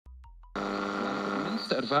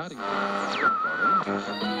beste ervaring.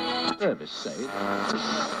 Service say.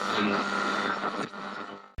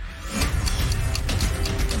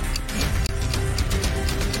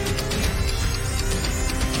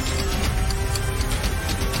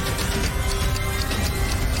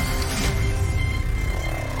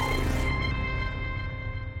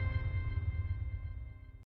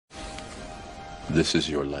 This is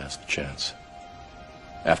your last chance.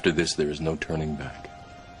 After this, there is no turning back.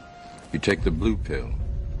 You take the blue pill,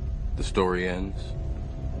 the story ends.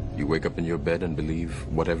 You wake up in your bed and believe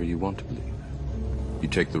whatever you want to believe. You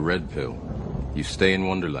take the red pill, you stay in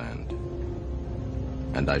Wonderland,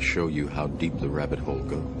 and I show you how deep the rabbit hole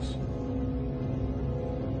goes.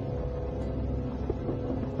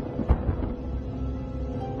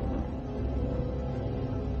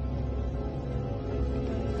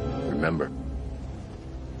 Remember,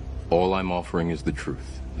 all I'm offering is the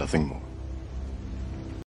truth, nothing more.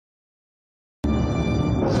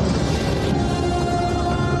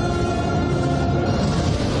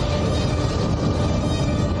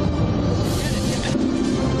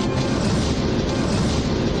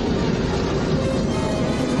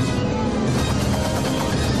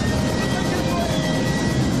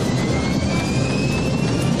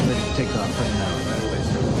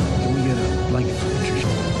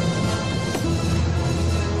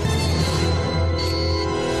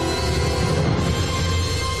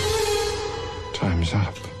 Time's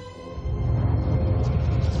up.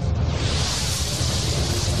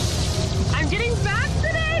 I'm getting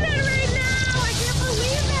vaccinated right now! I can't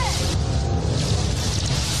believe it!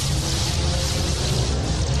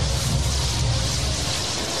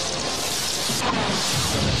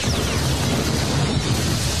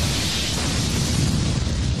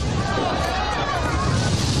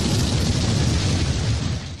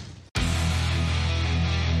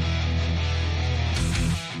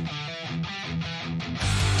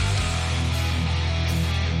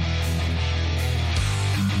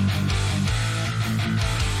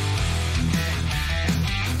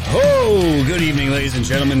 Oh, good evening, ladies and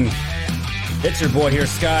gentlemen. It's your boy here,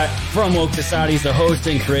 Scott, from Woke Societies, the host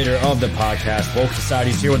and creator of the podcast. Woke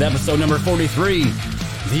Societies here with episode number 43,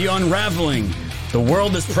 The Unraveling. The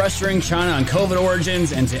world is pressuring China on COVID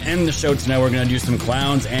origins, and to end the show tonight, we're going to do some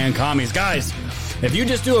clowns and commies. Guys, if you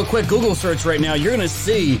just do a quick Google search right now, you're going to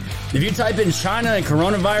see, if you type in China and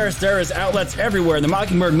coronavirus, there is outlets everywhere. The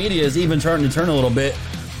Mockingbird media is even starting to turn a little bit.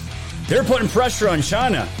 They're putting pressure on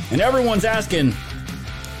China, and everyone's asking,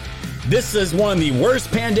 this is one of the worst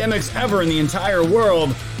pandemics ever in the entire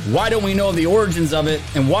world. Why don't we know the origins of it?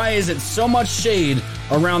 And why is it so much shade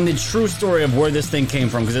around the true story of where this thing came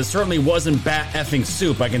from? Because it certainly wasn't bat effing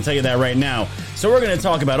soup. I can tell you that right now. So we're going to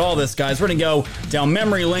talk about all this, guys. We're going to go down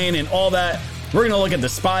memory lane and all that. We're going to look at the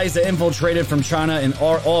spies that infiltrated from China in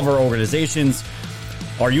all of our organizations,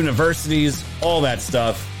 our universities, all that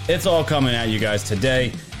stuff. It's all coming at you guys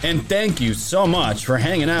today. And thank you so much for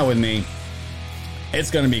hanging out with me. It's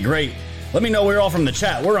going to be great. Let me know we're all from the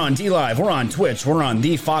chat. We're on DLive. We're on Twitch. We're on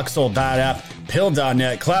thefoxhole.app,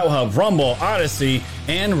 pill.net, CloutHub, Rumble, Odyssey,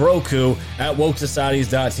 and Roku at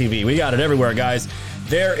wokesocieties.tv. We got it everywhere, guys.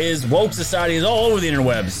 There is Woke Societies all over the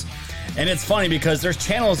interwebs. And it's funny because there's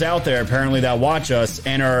channels out there apparently that watch us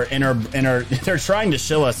and are they're trying to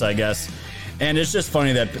shill us, I guess. And it's just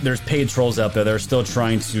funny that there's paid trolls out there that are still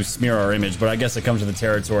trying to smear our image, but I guess it comes with the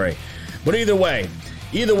territory. But either way,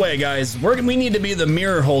 guys, we need to be the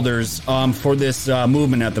mirror holders for this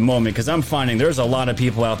movement at the moment, because I'm finding there's a lot of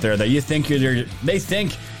people out there that you think you're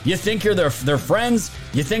their friends,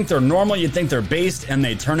 you think they're normal, you think they're based, and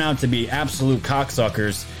they turn out to be absolute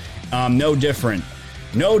cocksuckers. No different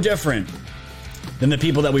than the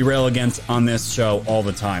people that we rail against on this show all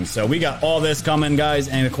the time. So we got all this coming, guys,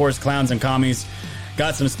 and of course, clowns and commies.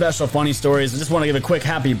 Got some special funny stories. I just want to give a quick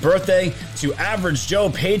happy birthday to Average Joe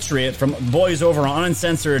Patriot from boys over on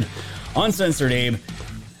Uncensored Abe.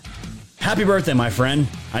 Happy birthday, my friend.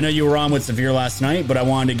 I know you were on with Severe last night, but I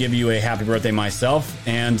wanted to give you a happy birthday myself.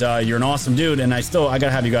 And you're an awesome dude, and I got to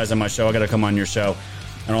have you guys on my show. I got to come on your show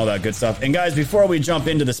and all that good stuff. And guys, before we jump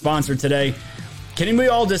into the sponsor today, can we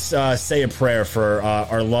all just say a prayer for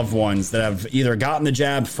our loved ones that have either gotten the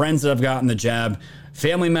jab, friends that have gotten the jab,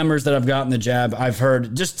 family members that have gotten the jab? I've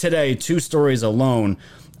heard just today 2 stories alone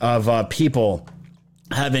of people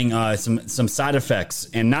having some side effects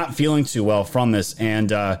and not feeling too well from this.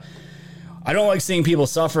 And I don't like seeing people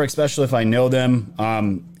suffer, especially if I know them,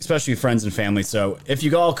 especially friends and family. So if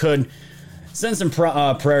you all could send some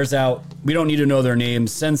prayers out. We don't need to know their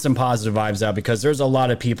names. Send some positive vibes out because there's a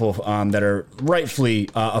lot of people that are rightfully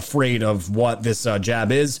afraid of what this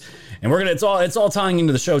jab is. And it's all tying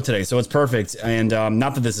into the show today, so it's perfect. And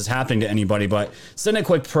not that this is happening to anybody, but send a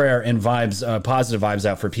quick prayer and vibes, positive vibes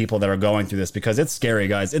out for people that are going through this because it's scary,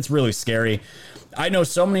 guys. It's really scary. I know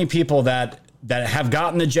so many people that have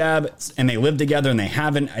gotten the jab and they live together and they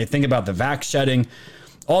haven't. I think about the vax shedding,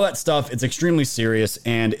 all that stuff. It's extremely serious,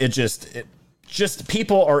 and it just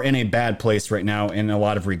people are in a bad place right now in a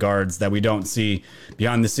lot of regards that we don't see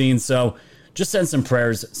behind the scenes. So just send some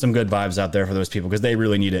prayers, some good vibes out there for those people because they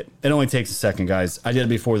really need it. It only takes a second, guys. I did it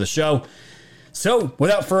before the show. So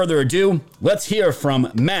without further ado, let's hear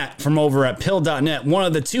from Matt from over at Pill.net, one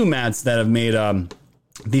of the two Matts that have made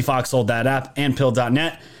the Foxhole Dad app and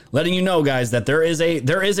Pill.net, letting you know, guys, that there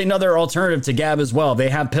is another alternative to Gab as well. They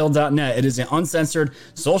have Pill.net. It is an uncensored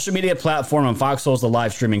social media platform on Foxhole's the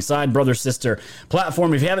live streaming side, brother sister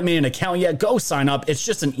platform. If you haven't made an account yet, go sign up. It's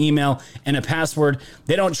just an email and a password.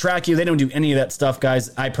 They don't track you. They don't do any of that stuff,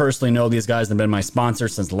 guys. I personally know these guys have been my sponsor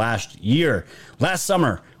since last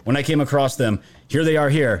summer when I came across them. Here they are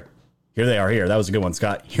here. That was a good one,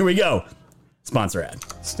 Scott. Here we go. Sponsor ad.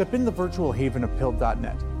 Step in the virtual haven of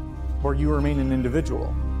Pill.net, where you remain an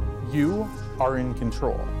individual. You are in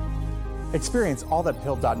control. Experience all that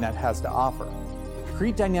Pill.net has to offer.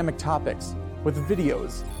 Create dynamic topics with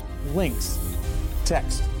videos, links,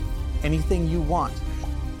 text, anything you want.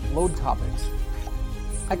 Load topics.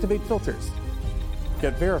 Activate filters.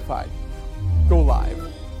 Get verified. Go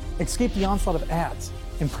live. Escape the onslaught of ads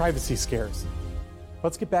and privacy scares.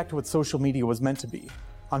 Let's get back to what social media was meant to be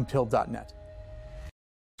on Pill.net.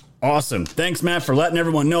 Awesome. Thanks, Matt, for letting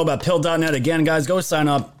everyone know about Pill.net. Again, guys, go sign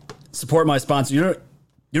up. Support my sponsor. You don't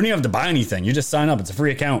even have to buy anything. You just sign up. It's a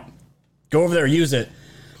free account. Go over there, use it.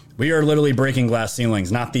 We are literally breaking glass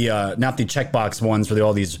ceilings, not the checkbox ones for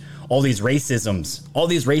all these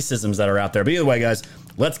racisms that are out there. But either way, guys,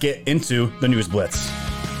 let's get into the news blitz.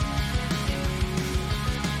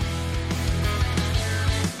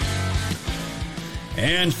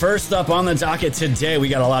 And first up on the docket today, we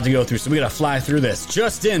got a lot to go through, so we got to fly through this.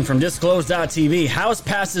 Just in from Disclose.tv, House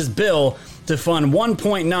passes bill to fund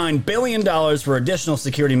 $1.9 billion for additional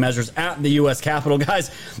security measures at the U.S. Capitol. Guys,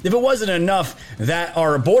 if it wasn't enough that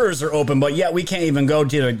our borders are open, but yet we can't even go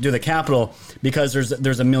to the Capitol because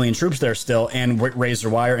there's a million troops there still and razor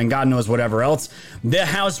wire and God knows whatever else, the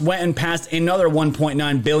House went and passed another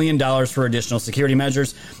 $1.9 billion for additional security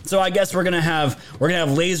measures. So I guess we're gonna have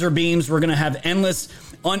laser beams. We're gonna have endless.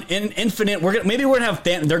 Infinite. They're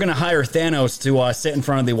gonna hire Thanos to sit in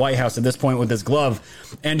front of the White House at this point with his glove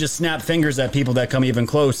and just snap fingers at people that come even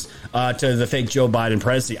close to the fake Joe Biden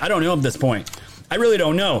presidency. I don't know at this point. I really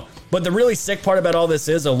don't know. But the really sick part about all this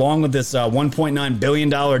is, along with this $1.9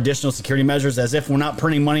 billion additional security measures, as if we're not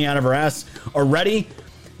printing money out of our ass already,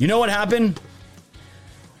 you know what happened?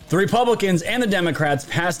 The Republicans and the Democrats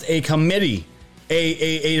passed a committee,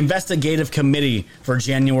 a investigative committee for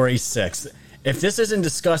January 6th. If this isn't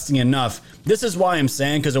disgusting enough, this is why I'm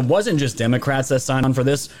saying, because it wasn't just Democrats that signed on for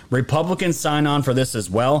this. Republicans signed on for this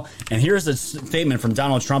as well. And here's a statement from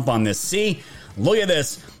Donald Trump on this. See, look at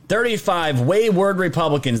this. 35 wayward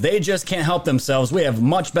Republicans. They just can't help themselves. We have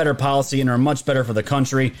much better policy and are much better for the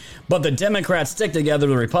country. But the Democrats stick together.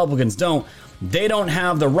 The Republicans don't. They don't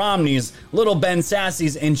have the Romneys, little Ben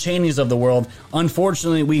Sasseys, and Cheneys of the world.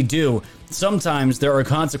 Unfortunately, we do. Sometimes there are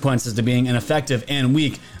consequences to being ineffective and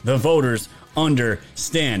weak. The voters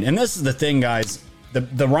understand. And this is the thing, guys.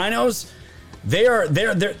 The rhinos,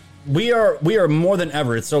 we are more than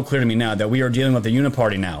ever. It's so clear to me now that we are dealing with the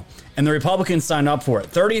uniparty now. And the Republicans signed up for it.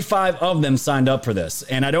 35 of them signed up for this.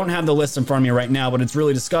 And I don't have the list in front of me right now, but it's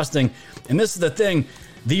really disgusting. And this is the thing.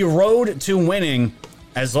 The road to winning,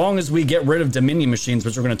 as long as we get rid of Dominion machines,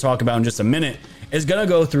 which we're going to talk about in just a minute, is going to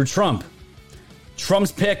go through Trump.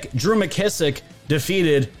 Trump's pick, Drew McKissick,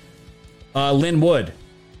 defeated Lynn Wood.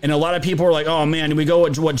 And a lot of people are like, oh man, do we go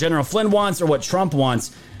with what General Flynn wants or what Trump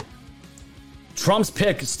wants? Trump's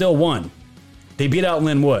pick still won. They beat out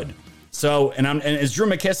Lynn Wood. So, and is Drew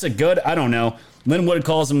McKissick good? I don't know. Lynn Wood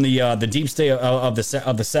calls him the deep state of the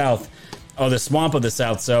South, or the swamp of the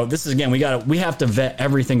South. So this is, again, we have to vet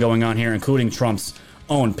everything going on here, including Trump's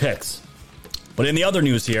own picks. But in the other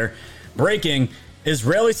news here, breaking: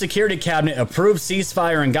 Israeli security cabinet approved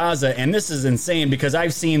ceasefire in Gaza, and this is insane because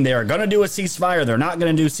I've seen they're going to do a ceasefire, they're not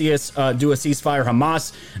going to do a ceasefire.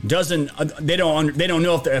 Hamas they don't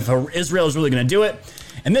know if Israel is really going to do it.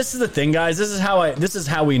 And this is the thing, guys. This is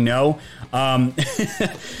how we know the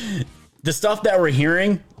stuff that we're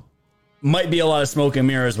hearing. might be a lot of smoke and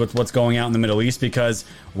mirrors with what's going out in the Middle East, because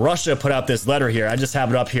Russia put out this letter here. I just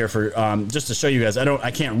have it up here for just to show you guys.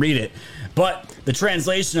 I can't read it, but the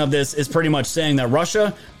translation of this is pretty much saying that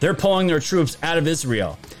Russia, they're pulling their troops out of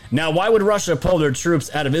Israel. Now, why would Russia pull their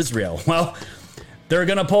troops out of Israel? Well, they're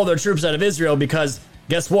going to pull their troops out of Israel because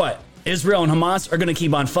guess what? Israel and Hamas are going to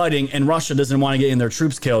keep on fighting, and Russia doesn't want to get their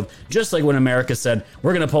troops killed, just like when America said,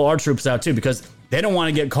 we're going to pull our troops out too, because they don't want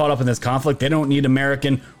to get caught up in this conflict. They don't need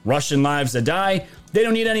American, Russian lives to die. They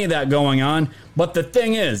don't need any of that going on. But the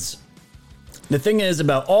thing is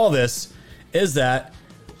about all this is that,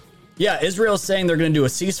 yeah, Israel's saying they're going to do a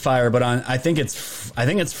ceasefire, but on I think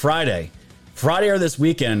it's Friday or this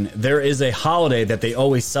weekend, there is a holiday that they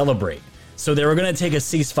always celebrate. So they were going to take a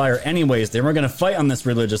ceasefire anyways. They were going to fight on this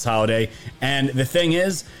religious holiday. And the thing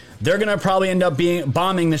is, they're going to probably end up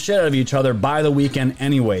bombing the shit out of each other by the weekend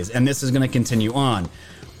anyways. And this is going to continue on.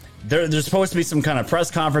 There's supposed to be some kind of press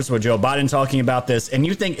conference with Joe Biden talking about this. And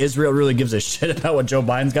you think Israel really gives a shit about what Joe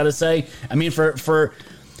Biden's got to say? I mean, for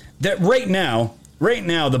that right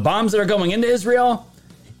now, the bombs that are going into Israel,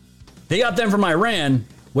 they got them from Iran,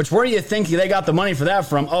 which where do you think they got the money for that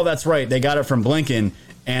from? Oh, that's right. They got it from Blinken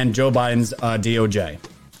and Joe Biden's DOJ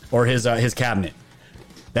or his cabinet.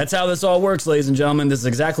 That's how this all works, ladies and gentlemen. This is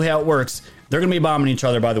exactly how it works. They're going to be bombing each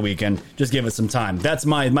other by the weekend. Just give it some time. That's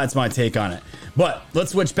my take on it. But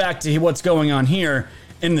let's switch back to what's going on here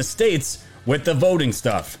in the States with the voting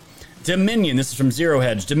stuff. Dominion, this is from Zero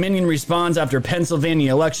Hedge. Dominion responds after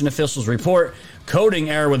Pennsylvania election officials report coding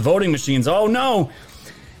error with voting machines. Oh no!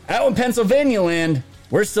 Out in Pennsylvania land,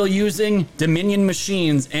 we're still using Dominion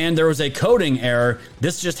machines, and there was a coding error.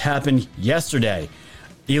 This just happened yesterday.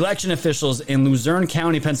 Election officials in Luzerne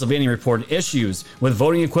County, Pennsylvania reported issues with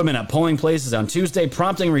voting equipment at polling places on Tuesday,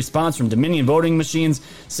 prompting a response from Dominion voting machines,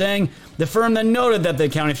 saying the firm then noted that the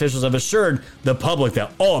county officials have assured the public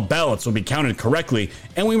that all ballots will be counted correctly,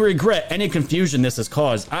 and we regret any confusion this has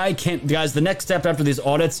caused. Guys, the next step after these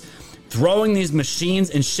audits, throwing these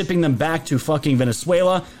machines and shipping them back to fucking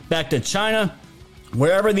Venezuela, back to China,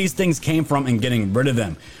 wherever these things came from, and getting rid of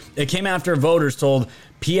them. It came after voters told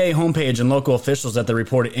PA homepage and local officials that they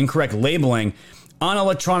reported incorrect labeling on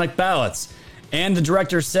electronic ballots. And the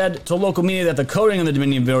director said to local media that the coding on the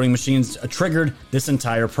Dominion voting machines triggered this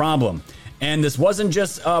entire problem. And this wasn't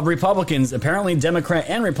just Republicans. Apparently, Democrat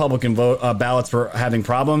and Republican ballots were having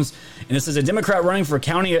problems. And this is a Democrat running for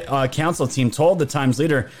county council team told the Times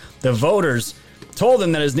leader the voters told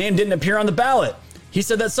him that his name didn't appear on the ballot. He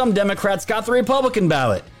said that some Democrats got the Republican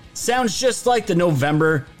ballot. Sounds just like the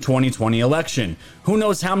November 2020 election. Who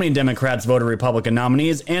knows how many Democrats voted Republican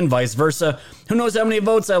nominees and vice versa? Who knows how many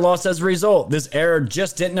votes I lost as a result? This error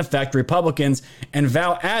just didn't affect Republicans. And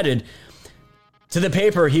Val added to the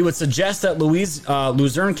paper he would suggest that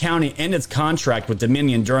Luzerne County end its contract with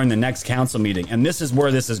Dominion during the next council meeting. And this is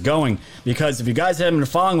where this is going, because if you guys haven't been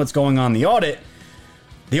following what's going on in the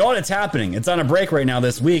audit's happening. It's on a break right now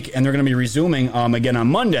this week, and they're going to be resuming again on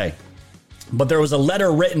Monday. But there was a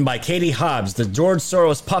letter written by Katie Hobbs, the George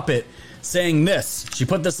Soros puppet, saying this. She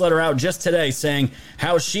put this letter out just today saying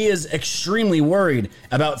how she is extremely worried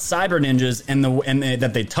about cyber ninjas and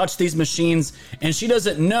that they touch these machines. And she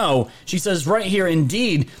doesn't know. She says right here,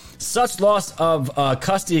 indeed, such loss of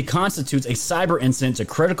custody constitutes a cyber incident to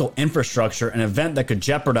critical infrastructure, an event that could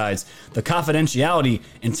jeopardize the confidentiality,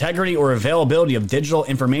 integrity, or availability of digital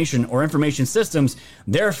information or information systems.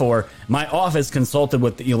 Therefore, my office consulted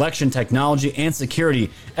with the election technology and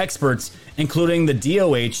security experts, including the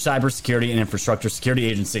DOH Cybersecurity and Infrastructure Security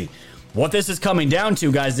Agency. What this is coming down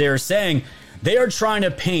to, guys, they are saying they are trying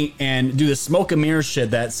to paint and do the smoke and mirror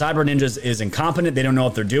shit that Cyber Ninjas is incompetent. They don't know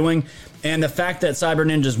what they're doing. And the fact that Cyber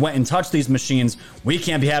Ninjas went and touched these machines, we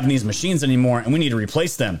can't be having these machines anymore, and we need to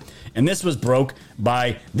replace them. And this was broke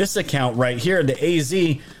by this account right here, the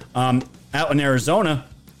AZ out in Arizona,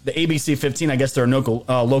 the ABC 15. I guess they're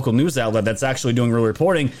a local news outlet that's actually doing real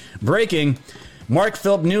reporting. Breaking. Mark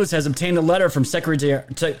Phillip News has obtained a letter from Secretary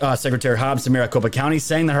Hobbs to Maricopa County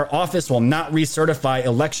saying that her office will not recertify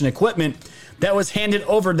election equipment that was handed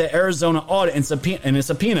over to the Arizona audit in a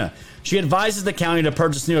subpoena. She advises the county to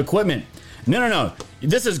purchase new equipment. No.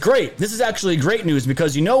 This is great. This is actually great news,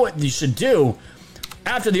 because you know what you should do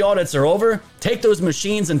after the audits are over? Take those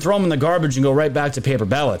machines and throw them in the garbage and go right back to paper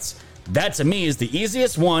ballots. That, to me, is the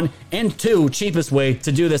easiest one, and 2, cheapest way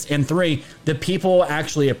to do this, and 3, the people will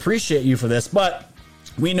actually appreciate you for this. But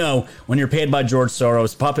we know when you're paid by George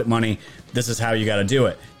Soros puppet money, this is how you got to do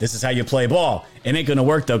it. This is how you play ball. It ain't going to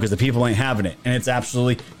work, though, because the people ain't having it, and it's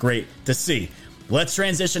absolutely great to see. Let's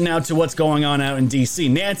transition now to what's going on out in D.C.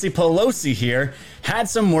 Nancy Pelosi here had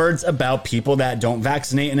some words about people that don't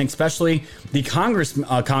vaccinate, and especially the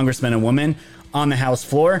congressmen and women on the House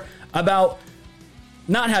floor about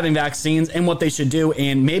not having vaccines and what they should do.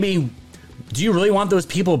 And maybe, do you really want those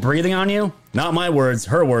people breathing on you? Not my words,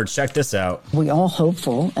 her words. Check this out. We all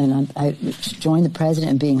hopeful, and I join the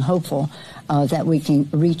president in being hopeful that we can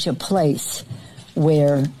reach a place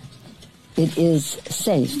where it is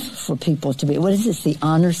safe for people to be. What is this, the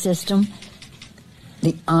honor system?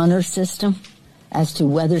 The honor system as to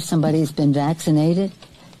whether somebody's been vaccinated?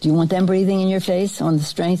 Do you want them breathing in your face on the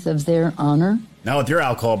strength of their honor? Not with your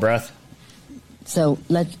alcohol breath. So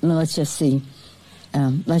let's just see.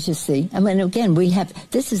 Let's just see. I mean, again,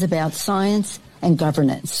 this is about science and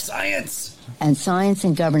governance. Science. And science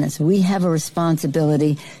and governance. We have a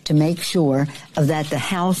responsibility to make sure that the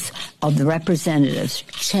House of the Representatives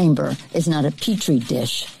chamber is not a petri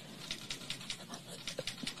dish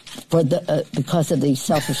for because of the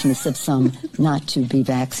selfishness of some not to be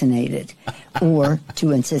vaccinated or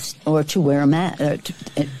to insist or to wear a mask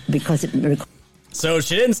because it. So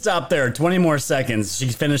she didn't stop there. 20 more seconds. She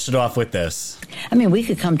finished it off with this. I mean, we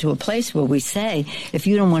could come to a place where we say, if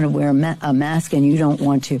you don't want to wear a mask and you don't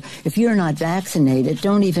want to, if you're not vaccinated,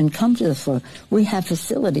 don't even come to the floor. We have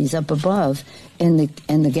facilities up above in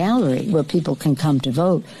the gallery where people can come to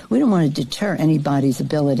vote. We don't want to deter anybody's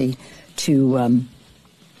ability to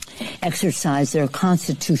exercise their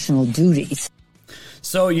constitutional duties.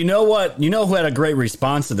 So you know what? You know who had a great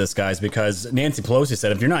response to this, guys? Because Nancy Pelosi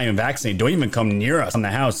said, if you're not even vaccinated, don't even come near us in the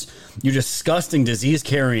House. You disgusting,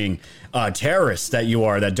 disease-carrying terrorists that you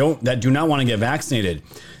are, that do not want to get vaccinated.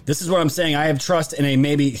 This is what I'm saying. I have trust in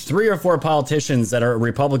maybe 3 or 4 politicians that are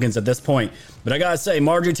Republicans at this point. But I gotta say,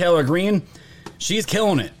 Marjorie Taylor Greene, she's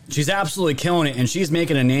killing it. She's absolutely killing it, and she's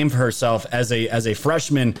making a name for herself as a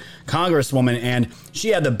freshman congresswoman, and she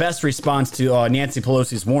had the best response to Nancy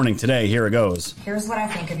Pelosi's warning today. Here it goes. Here's what I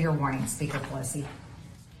think of your warning, Speaker Pelosi.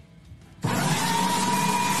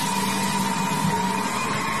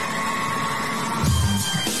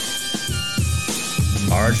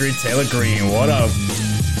 Marjorie Taylor Greene, what up?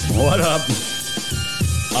 What up?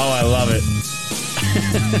 Oh, I love it.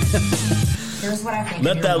 Here's what I think.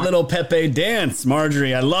 Let that little Pepe dance,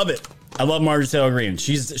 Marjorie. I love it. I love Marjorie Taylor Greene.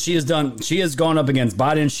 She has gone up against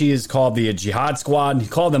Biden. She has called the Jihad Squad. He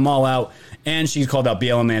called them all out, and she's called out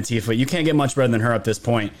BLM Antifa. You can't get much better than her at this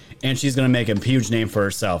point, and she's going to make a huge name for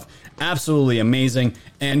herself. Absolutely amazing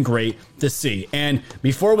and great to see. And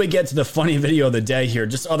before we get to the funny video of the day here,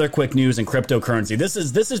 just other quick news in cryptocurrency. This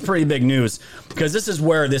is pretty big news because this is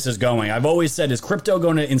where this is going. I've always said, is crypto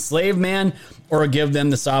going to enslave man or give them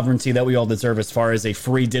the sovereignty that we all deserve as far as a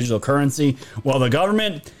free digital currency? Well, the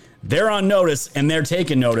government, they're on notice and they're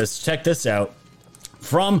taking notice. Check this out.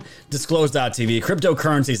 From Disclose.tv,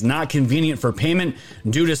 cryptocurrency is not convenient for payment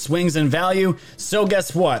due to swings in value. So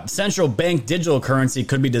guess what? Central bank digital currency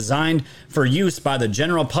could be designed for use by the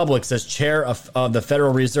general public, says Chair of the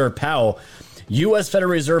Federal Reserve Powell. U.S.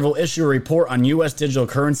 Federal Reserve will issue a report on U.S. digital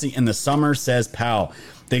currency in the summer, says Powell.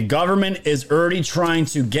 The government is already trying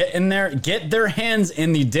to get their hands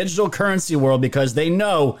in the digital currency world because they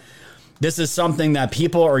know this is something that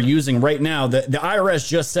people are using right now. The IRS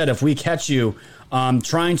just said if we catch you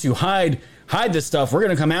trying to hide this stuff, we're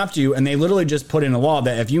going to come after you. And they literally just put in a law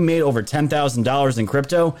that if you made over $10,000 in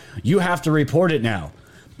crypto, you have to report it now.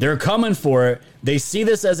 They're coming for it. They see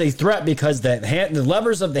this as a threat because the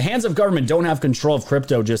hands of government don't have control of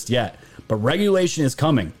crypto just yet. But regulation is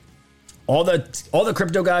coming. All the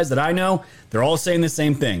crypto guys that I know, they're all saying the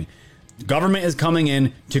same thing. Government is coming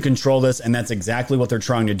in to control this, and that's exactly what they're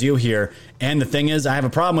trying to do here. And the thing is, I have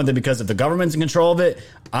a problem with it because if the government's in control of it,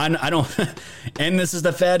 I don't, and this is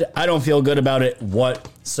the Fed, I don't feel good about it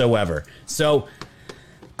whatsoever. So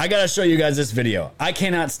I got to show you guys this video. I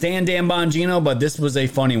cannot stand Dan Bongino, but this was a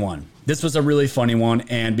funny one. This was a really funny one.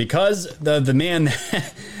 And because the man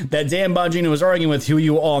that Dan Bongino was arguing with, who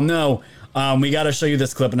you all know, we got to show you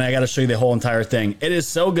this clip, and I got to show you the whole entire thing. It is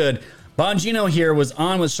so good. Bongino here was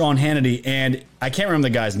on with Sean Hannity, and I can't remember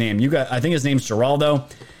the guy's name. I think his name's Geraldo.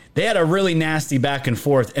 They had a really nasty back and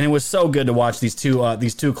forth, and it was so good to watch these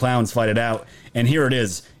two clowns fight it out. And here it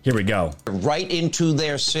is. Here we go. Right into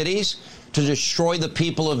their cities to destroy the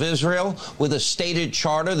people of Israel with a stated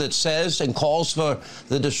charter that says and calls for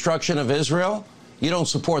the destruction of Israel. You don't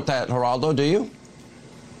support that, Geraldo, do you?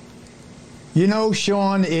 You know,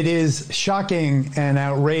 Sean, it is shocking and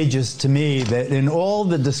outrageous to me that in all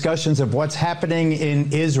the discussions of what's happening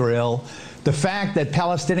in Israel, the fact that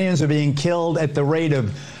Palestinians are being killed at the rate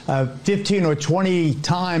of 15 or 20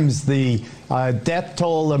 times the death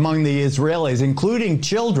toll among the Israelis, including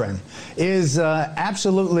children, is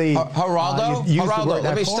absolutely... Geraldo,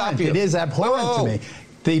 let me stop you. It is abhorrent to me.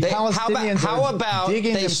 The Palestinians are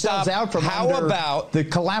digging themselves out from under the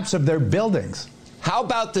collapse of their buildings. How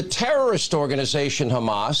about the terrorist organization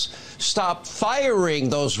Hamas stop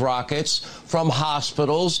firing those rockets from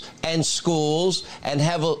hospitals and schools and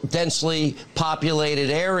densely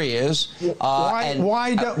populated areas?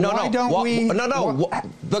 Why don't we?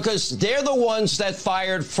 Because they're the ones that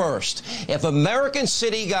fired first. If American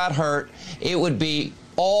City got hurt, it would be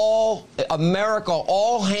all America,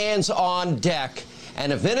 all hands on deck.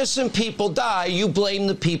 And if innocent people die, you blame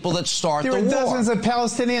the people that start the war. There are dozens of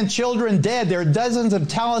Palestinian children dead. There are dozens of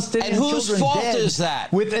Palestinian children dead. And whose fault is that?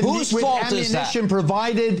 With ammunition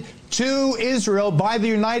provided to Israel by the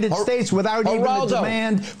United States without even a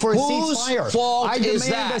demand for a ceasefire. I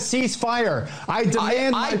demand a ceasefire. I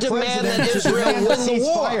demand that Israel win the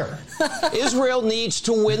war. Israel needs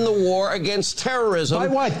to win the war against terrorism. By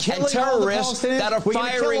what? Killing and terrorists that are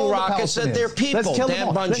firing rockets at their people.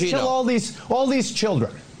 Dan Bongino. Let's kill all these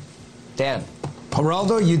children. Dan.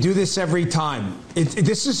 Geraldo, you do this every time.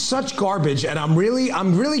 This is such garbage, and I'm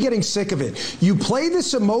really getting sick of it. You play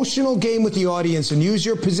this emotional game with the audience and use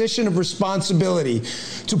your position of responsibility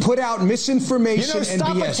to put out misinformation and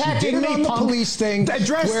BS. You did it on the police thing.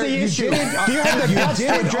 Address the issue. Do you have the guts to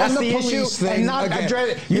address the issue and not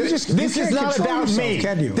address it? This is not about me.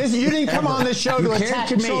 You didn't come on this show to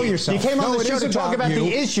attack me. You came on the show to talk about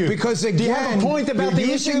the issue. Because again, do you have a point about the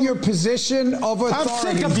issue? Using your position of authority.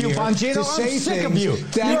 I'm sick of you, Bongino. I'm sick of you.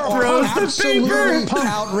 That are absolutely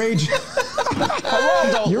outrageous.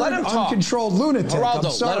 Geraldo, You're let an him talk. uncontrolled lunatic. Geraldo,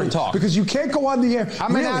 I'm sorry, let him talk. Because you can't go on the air.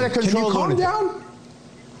 I'm an out-of-control lunatic. Can you calm down?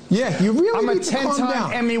 Yeah, you really need to calm down. I'm a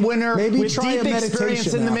 10-time Emmy winner with deep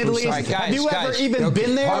experience in the Middle East. Have you ever even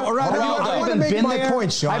been there? I want to make my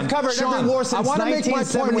point, Sean. I've covered every war since 1973. I want to make my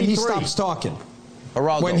point when he stops talking.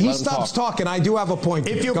 Geraldo, when he stops talking, I do have a point.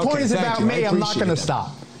 If your point is about me, I'm not going to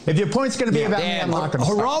stop. If your point's going to be about me, I'm not going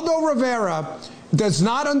to stop. Geraldo Rivera does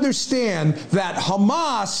not understand that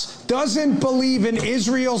Hamas doesn't believe in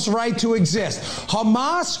Israel's right to exist.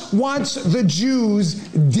 Hamas wants the Jews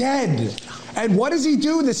dead. And what does he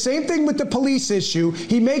do? The same thing with the police issue.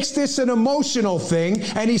 He makes this an emotional thing,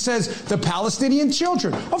 and he says, the Palestinian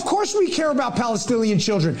children. Of course we care about Palestinian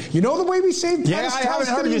children. You know the way we save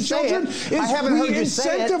Palestinian children? We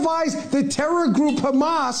incentivize the terror group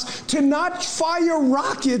Hamas to not fire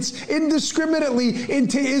rockets indiscriminately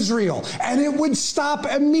into Israel. And it would stop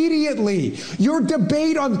immediately. Your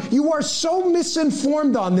debate you are so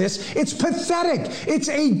misinformed on this. It's pathetic. It's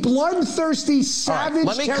a bloodthirsty, savage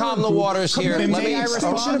let me calm the waters here. Let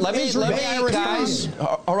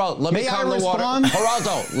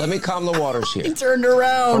me calm the waters here. He turned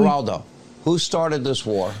around. Geraldo, who started this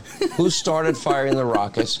war? Who started firing the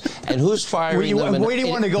rockets? And who's firing them? Where do you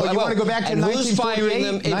want to go? You want to go back to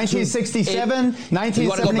 1948, 1967, 1973? You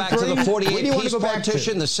want to go back to the 48 peace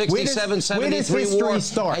partition, the 67, 73 war?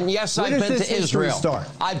 And yes, I've been to Israel.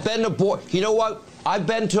 I've been to border. You know what? I've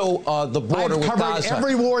been to the border with Gaza. I've covered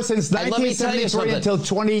every war since 1973 until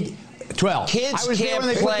 2012. Kids I was there can't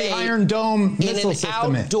when they play put the Iron Dome missile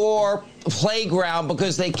system an outdoor playground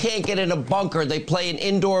because they can't get in a bunker. They play in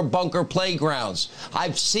indoor bunker playgrounds.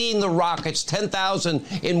 I've seen the rockets, 10,000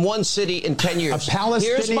 in one city in 10 years. A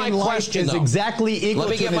Palestinian life is exactly equal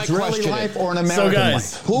to an Israeli life or an American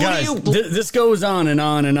life. This goes on and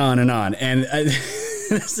on and on and on. And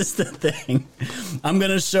this is the thing. I'm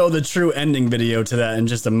going to show the true ending video to that in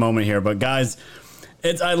just a moment here. But guys,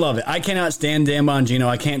 I love it. I cannot stand Dan Bongino.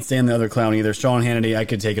 I can't stand the other clown either. Sean Hannity, I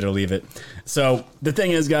could take it or leave it. So the thing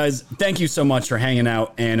is, guys, thank you so much for hanging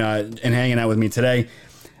out and hanging out with me today.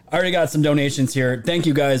 I already got some donations here. Thank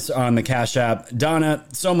you guys on the Cash App. Donna,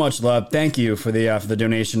 so much love. Thank you for the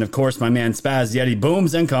donation. Of course, my man Spaz Yeti,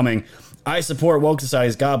 booms incoming. I support woke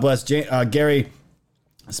societies. God bless Gary.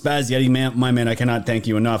 Spaz Yeti, my man, I cannot thank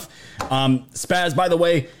you enough. Spaz, by the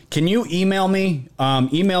way, can you email me?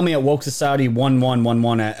 Email me at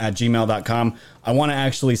wokesociety1111 at gmail.com. I want to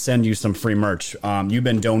actually send you some free merch. You've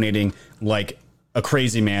been donating like a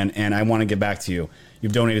crazy man, and I want to get back to you.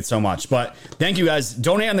 You've donated so much. But thank you, guys.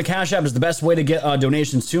 Donate on the Cash App is the best way to get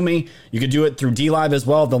donations to me. You could do it through DLive as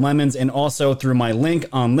well, the Lemons, and also through my link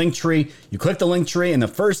on Linktree. You click the Linktree, and the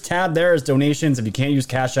first tab there is donations. If you can't use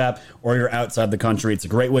Cash App or you're outside the country, it's a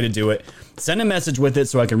great way to do it. Send a message with it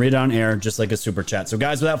so I can read it on air, just like a super chat. So,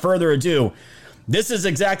 guys, without further ado, this is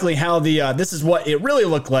exactly how this is what it really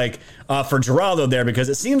looked like for Geraldo there, because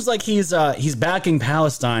it seems like he's backing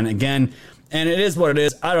Palestine again. And it is what it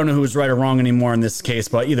is. I don't know who's right or wrong anymore in this case,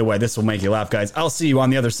 but either way, this will make you laugh, guys. I'll see you on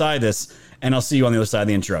the other side of this, and I'll see you on the other side of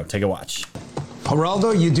the intro. Take a watch.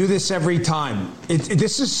 Geraldo, you do this every time.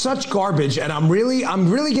 This is such garbage, and I'm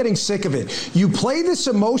really getting sick of it. You play this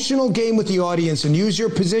emotional game with the audience and use your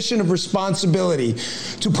position of responsibility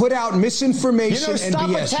to put out misinformation and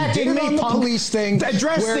BS. You did it on the police thing.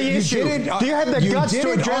 Address the issue. Do you have the guts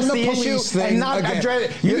to address the issue and not address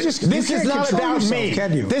it? This is not about me.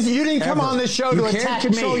 You didn't come on this show to attack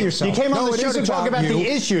me. You came on the show to talk about the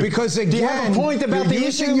issue. Because again, do you have a point about the issue? You're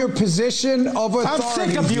using your position of authority. I'm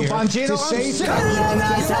sick of you, Bongino. I'm sick.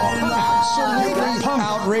 Absolutely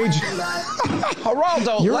outrageous.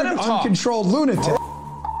 Geraldo, You're let an him talk. uncontrolled lunatic.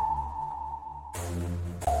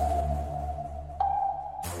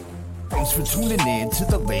 Thanks for tuning in to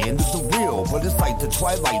the land of the real. But it's like the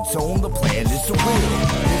Twilight Zone, the plan is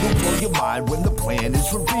surreal. It'll blow your mind when the plan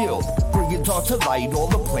is revealed. Bring it all to light, all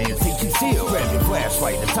the plans they conceal. Grab your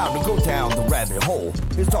flashlight, it's time to go down the rabbit hole.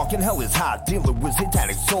 It's dark and hell is hot, dealing with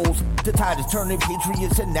satanic souls. The tide is turning,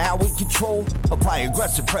 patriots are now in control. Apply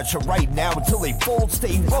aggressive pressure right now until they fold.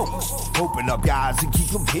 Stay woke, open up your eyes and keep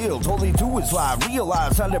them peeled. All they do is lie,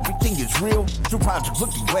 realize not everything is real. Through Project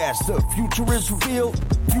Looking Glass, the future is revealed.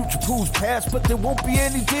 Future proves past, but there won't be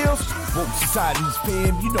any deals. Woke Society's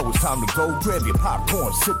fam, you know it's time to go. Grab your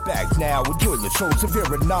popcorn, sit back now, enjoy the show.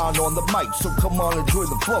 Severe and non on the mic, so come on, enjoy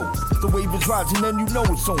the flow. The wave is rising and you know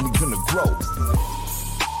it's only gonna grow.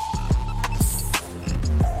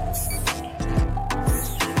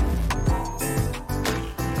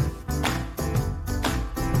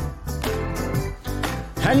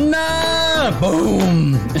 Hanna!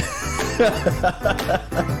 Boom!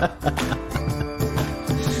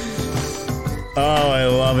 Oh, I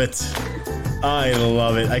love it. I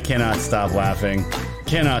love it. I cannot stop laughing.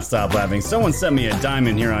 Cannot stop laughing. Someone sent me a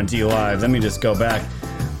diamond here on D Live. Let me just go back.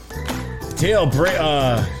 Dale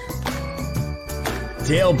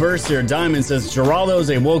Burster Diamond says, Geraldo's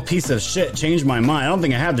a woke piece of shit. Changed my mind. I don't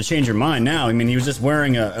think I have to change your mind now. I mean, he was just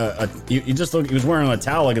wearing he was wearing a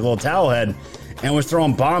towel, like a little towel head, and was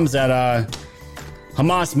throwing bombs at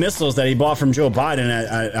Hamas missiles that he bought from Joe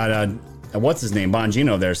Biden at what's his name,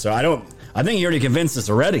 Bongino there. So I think he already convinced us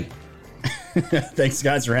already. Thanks,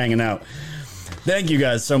 guys, for hanging out. Thank you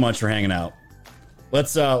guys so much for hanging out.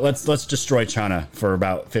 Let's destroy China for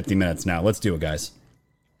about 50 minutes now. Let's do it, guys.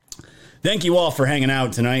 Thank you all for hanging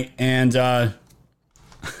out tonight. And I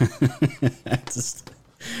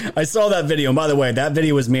saw that video. And by the way, that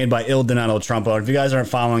video was made by Il Donato Trumpo. If you guys aren't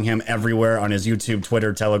following him everywhere on his YouTube,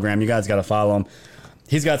 Twitter, Telegram, you guys got to follow him.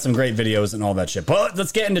 He's got some great videos and all that shit. But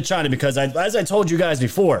let's get into China because as I told you guys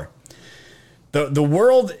before, the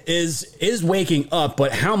world is waking up,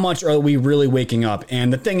 but how much are we really waking up?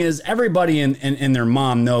 And the thing is, everybody and their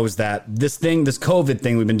mom knows that this COVID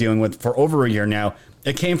thing we've been dealing with for over a year now,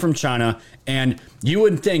 it came from China. And you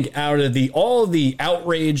would think out of all the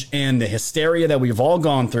outrage and the hysteria that we've all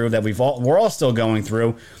gone through, that we're all still going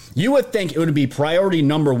through, you would think it would be priority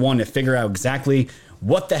number one to figure out exactly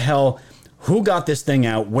what the hell, who got this thing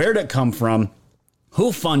out, where did it come from,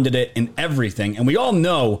 who funded it, and everything. And we all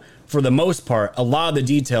know, for the most part, a lot of the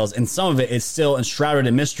details, and some of it is still enshrouded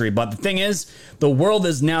in mystery. But the thing is, the world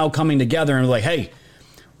is now coming together and like, hey,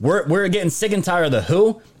 we're getting sick and tired of the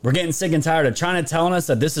WHO. We're getting sick and tired of China telling us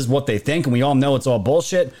that this is what they think, and we all know it's all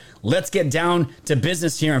bullshit. Let's get down to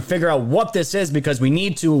business here and figure out what this is, because we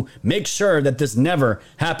need to make sure that this never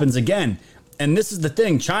happens again. And this is the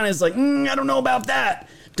thing. China is like, I don't know about that.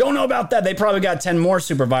 Don't know about that. They probably got 10 more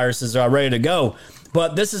super viruses ready to go.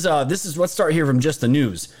 But this is let's start here from just the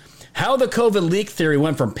news. How the COVID leak theory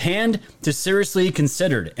went from panned to seriously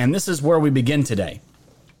considered. And this is where we begin today.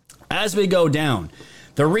 As we go down,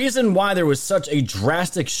 the reason why there was such a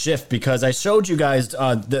drastic shift, because I showed you guys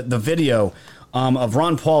the video of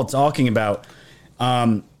Ron Paul talking about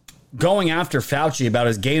going after Fauci about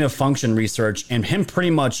his gain of function research, and him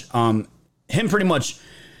pretty much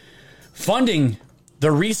funding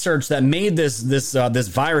the research that made this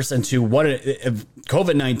virus into what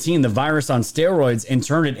COVID-19, the virus on steroids, and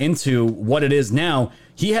turned it into what it is now.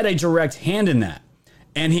 He had a direct hand in that,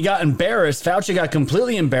 and he got embarrassed. Fauci got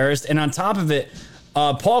completely embarrassed, and on top of it,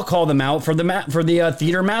 Paul called him out for the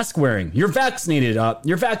theater mask wearing. You're vaccinated.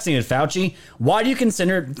 You're vaccinated, Fauci. Why do you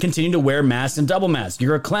continue to wear masks and double masks?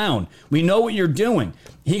 You're a clown. We know what you're doing.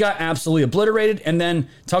 He got absolutely obliterated, and then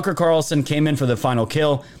Tucker Carlson came in for the final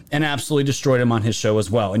kill and absolutely destroyed him on his show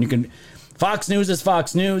as well. And Fox News is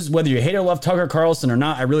Fox News. Whether you hate or love Tucker Carlson or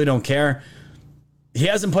not, I really don't care. He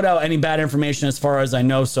hasn't put out any bad information as far as I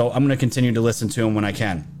know, so I'm going to continue to listen to him when I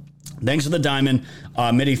can. Thanks for the diamond,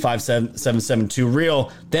 MIDI 5772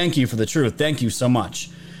 Real. Thank you for the truth. Thank you so much.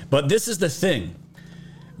 But this is the thing.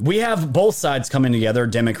 We have both sides coming together,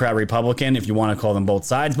 Democrat, Republican, if you want to call them both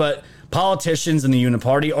sides, but politicians in the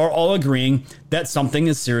Uniparty are all agreeing that something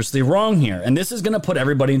is seriously wrong here. And this is going to put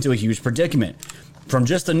everybody into a huge predicament. From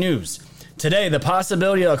just the news. Today, the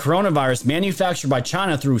possibility of a coronavirus manufactured by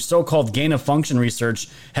China through so-called gain-of-function research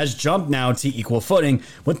has jumped now to equal footing,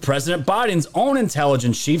 with President Biden's own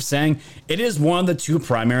intelligence chief saying it is one of the two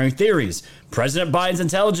primary theories. President Biden's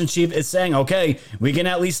intelligence chief is saying, okay, we can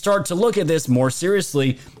at least start to look at this more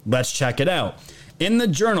seriously. Let's check it out. In the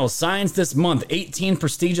journal Science this month, 18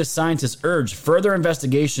 prestigious scientists urged further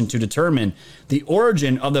investigation to determine the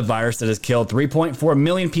origin of the virus that has killed 3.4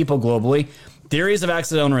 million people globally. Theories of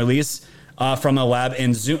accidental release from the lab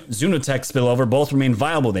and Zoonotic spillover both remain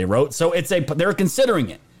viable, they wrote. So they're considering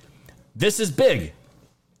it. This is big.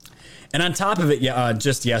 And on top of it,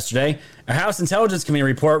 just yesterday, a House Intelligence Committee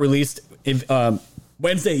report released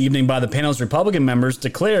Wednesday evening by the panel's Republican members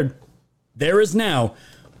declared there is now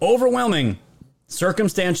overwhelming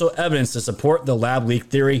circumstantial evidence to support the lab leak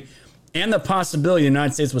theory and the possibility the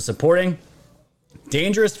United States was supporting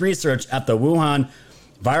dangerous research at the Wuhan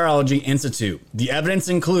Virology Institute. The evidence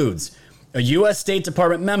includes a U.S. State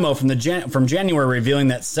Department memo from January revealing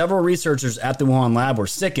that several researchers at the Wuhan lab were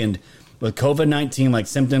sickened with COVID-19-like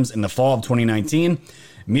symptoms in the fall of 2019.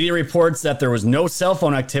 Media reports that there was no cell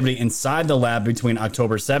phone activity inside the lab between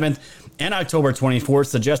October 7th and October 24th,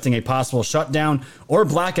 suggesting a possible shutdown or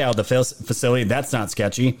blackout of the facility. That's not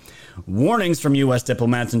sketchy. Warnings from U.S.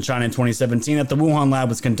 diplomats in China in 2017 that the Wuhan lab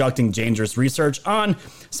was conducting dangerous research on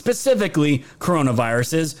specifically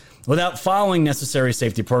coronaviruses without following necessary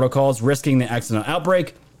safety protocols, risking the accidental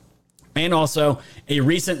outbreak. And also a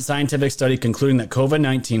recent scientific study concluding that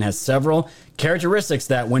COVID-19 has several characteristics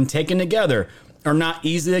that, when taken together, are not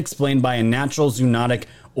easily explained by a natural zoonotic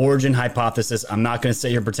origin hypothesis. I'm not going to sit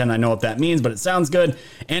here and pretend I know what that means, but it sounds good.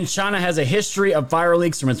 And China has a history of viral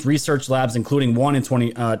leaks from its research labs, including one in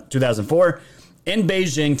 2004 in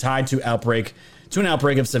Beijing, tied to an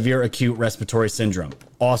outbreak of severe acute respiratory syndrome,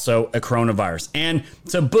 also a coronavirus. And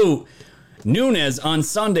to boot, Nunes on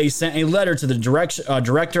Sunday sent a letter to the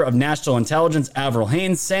Director of National Intelligence, Avril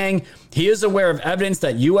Haines, saying he is aware of evidence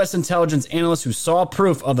that U.S. intelligence analysts who saw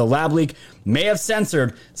proof of the lab leak may have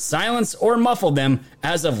censored, silenced, or muffled them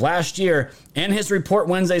as of last year. And his report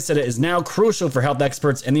Wednesday said it is now crucial for health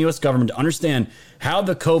experts in the U.S. government to understand how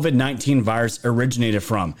the COVID-19 virus originated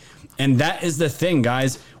from. And that is the thing,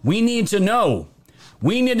 guys. We need to know.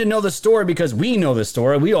 We need to know the story because we know the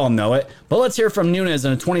story. We all know it. But let's hear from Nunes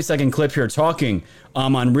in a 20-second clip here talking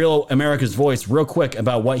on Real America's Voice real quick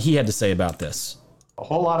about what he had to say about this. A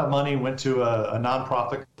whole lot of money went to a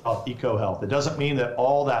nonprofit called EcoHealth. It doesn't mean that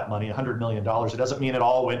all that money, $100 million, it doesn't mean it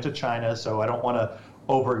all went to China, so I don't want to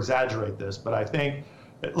over-exaggerate this. But I think,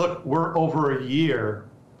 look, we're over a year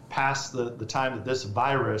past the time that this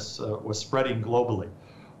virus was spreading globally.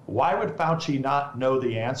 Why would Fauci not know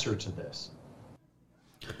the answer to this?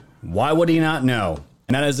 Why would he not know?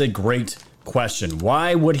 And that is a great question.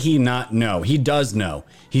 Why would he not know? He does know.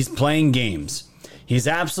 He's playing games. He's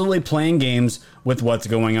absolutely playing games with what's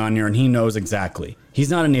going on here, and he knows exactly.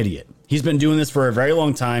 He's not an idiot. He's been doing this for a very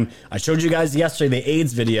long time. I showed you guys yesterday the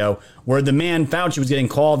AIDS video where the man, Fauci, was getting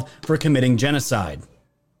called for committing genocide.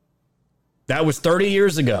 That was 30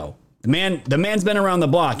 years ago. The man's been around the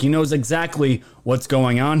block. He knows exactly what's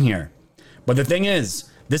going on here. But the thing is,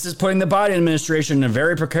 this is putting the Biden administration in a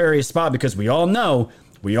very precarious spot because we all know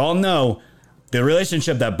the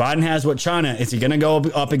relationship that Biden has with China. Is he going to go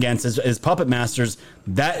up against his puppet masters?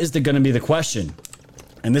 That is going to be the question.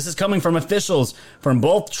 And this is coming from officials from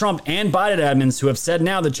both Trump and Biden admins who have said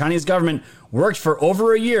now the Chinese government worked for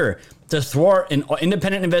over a year to thwart an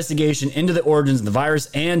independent investigation into the origins of the virus,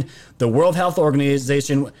 and the World Health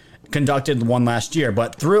Organization conducted one last year.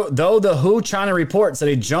 But though the WHO China report said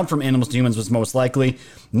a jump from animals to humans was most likely,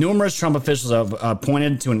 numerous Trump officials have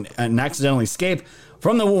pointed to an accidental escape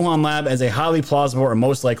from the Wuhan lab as a highly plausible or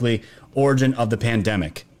most likely origin of the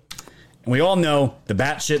pandemic. And we all know the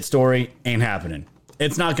batshit story ain't happening.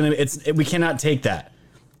 It's not going to, we cannot take that.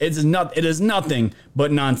 It is nothing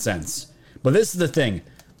but nonsense. But this is the thing.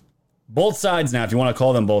 Both sides now, if you want to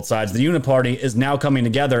call them both sides, the Uniparty is now coming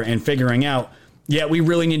together and figuring out, yeah, we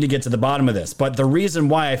really need to get to the bottom of this. But the reason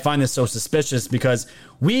why I find this so suspicious, because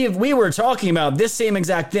we were talking about this same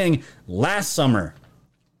exact thing last summer.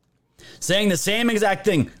 Saying the same exact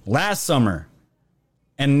thing last summer.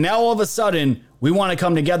 And now all of a sudden, we want to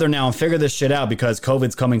come together now and figure this shit out because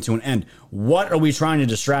COVID's coming to an end. What are we trying to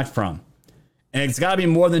distract from? And it's got to be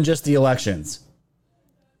more than just the elections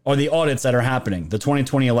or the audits that are happening, the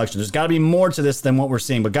 2020 election. There's got to be more to this than what we're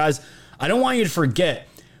seeing. But guys, I don't want you to forget,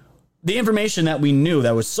 the information that we knew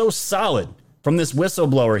that was so solid from this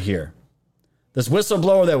whistleblower here. This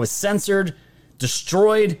whistleblower that was censored,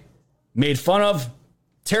 destroyed, made fun of,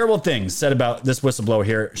 terrible things said about this whistleblower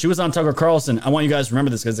here. She was on Tucker Carlson. I want you guys to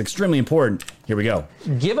remember this because it's extremely important. Here we go.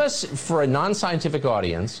 Give us, for a non-scientific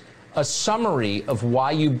audience, a summary of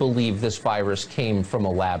why you believe this virus came from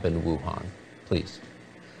a lab in Wuhan, please.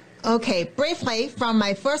 Okay, briefly, from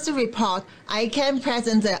my first report, I can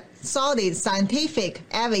present the solid scientific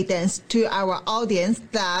evidence to our audience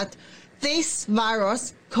that this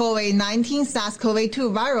virus, COVID-19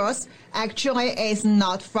 SARS-CoV-2 virus, actually is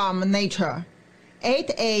not from nature.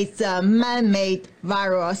 It is a man-made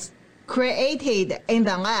virus created in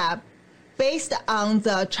the lab based on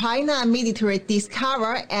the China military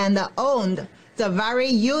discovered and owned the very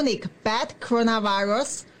unique bat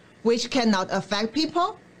coronavirus, which cannot affect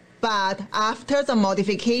people, but after the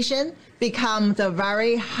modification, becomes a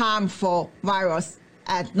very harmful virus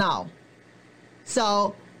at now.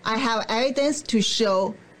 So I have evidence to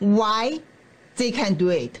show why they can do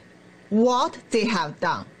it, what they have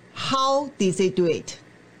done, how did they do it.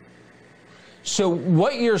 So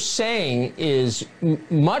what you're saying is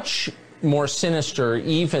much more sinister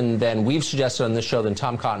even than we've suggested on this show, than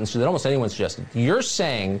Tom Cotton, than almost anyone suggested. You're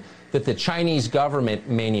saying that the Chinese government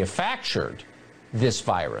manufactured this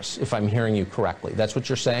virus, if I'm hearing you correctly. That's what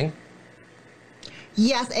you're saying?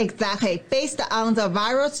 Yes, exactly. Based on the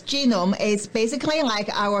virus genome, it's basically like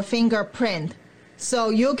our fingerprint. So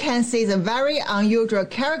you can see the very unusual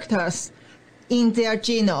characters in their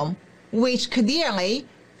genome, which clearly,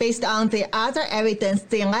 based on the other evidence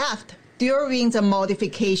they left during the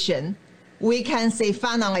modification, we can say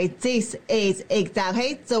finally this is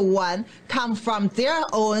exactly the one come from their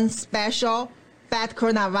own special bat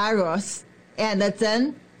coronavirus and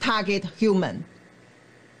then target human.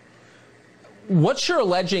 What you're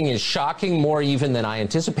alleging is shocking more even than I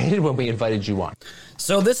anticipated when we invited you on.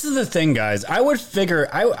 So this is the thing, guys. I would figure,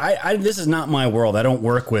 this is not my world. I don't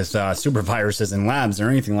work with super viruses in labs or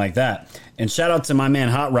anything like that. And shout out to my man,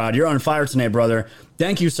 Hot Rod. You're on fire tonight, brother.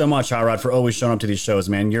 Thank you so much, Hot Rod, for always showing up to these shows,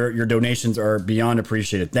 man. Your donations are beyond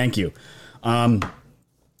appreciated. Thank you.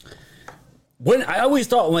 When I always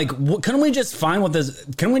thought, like, couldn't we just find what this?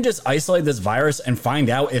 Can we just isolate this virus and find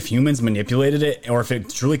out if humans manipulated it or if it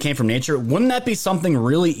truly came from nature? Wouldn't that be something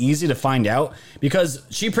really easy to find out? Because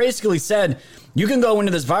she basically said, you can go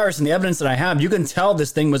into this virus and the evidence that I have, you can tell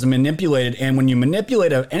this thing was manipulated. And when you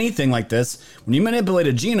manipulate anything like this, when you manipulate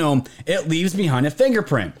a genome, it leaves behind a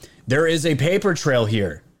fingerprint. There is a paper trail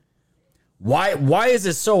here. Why is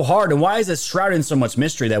this so hard? And why is this shrouded in so much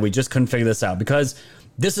mystery that we just couldn't figure this out? Because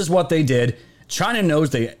this is what they did. China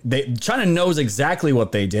knows China knows exactly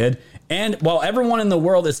what they did. And while everyone in the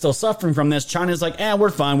world is still suffering from this, China's like, we're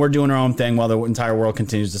fine. We're doing our own thing while the entire world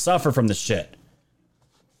continues to suffer from this shit.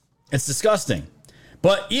 It's disgusting.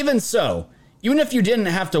 But even so, even if you didn't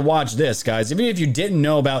have to watch this, guys, even if you didn't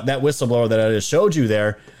know about that whistleblower that I just showed you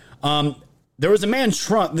there, there was a man,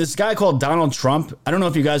 Trump, this guy called Donald Trump. I don't know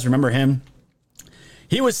if you guys remember him.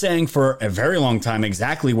 He was saying for a very long time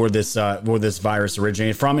exactly where this virus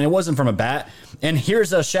originated from, and it wasn't from a bat. And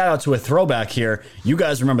here's a shout out to a throwback here. You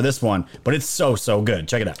guys remember this one, but it's so good.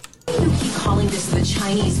 Check it out. Why do you keep calling this the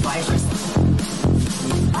Chinese virus?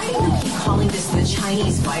 Why do you keep calling this the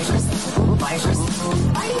Chinese virus?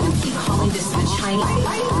 Why do you keep calling this the Chinese?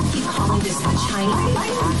 Why do you keep calling this the Chinese? Why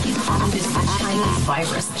do you keep calling this the Chinese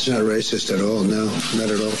virus? It's not racist at all. No,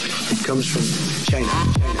 not at all. It comes from China.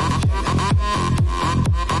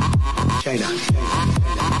 China. It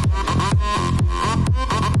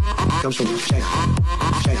comes from China.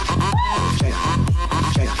 China. China. China.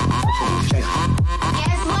 China.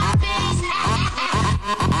 Guess what, bitch?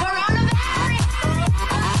 Coronavirus.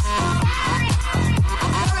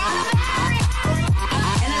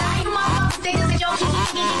 And a lot of you motherfuckers think it's a joke.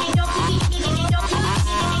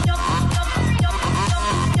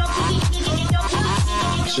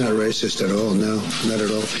 It's not racist at all. No, not at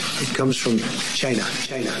all. It comes from China.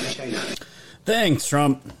 China. China. Thanks,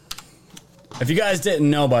 Trump. If you guys didn't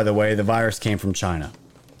know, by the way, the virus came from China.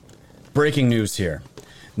 Breaking news here.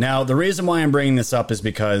 Now, the reason why I'm bringing this up is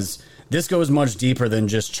because this goes much deeper than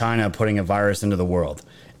just China putting a virus into the world.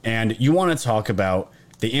 And you want to talk about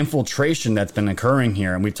the infiltration that's been occurring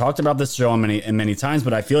here. And we've talked about this show many times,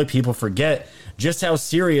 but I feel like people forget just how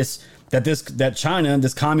serious that China,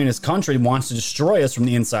 this communist country, wants to destroy us from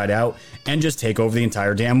the inside out and just take over the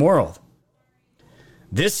entire damn world.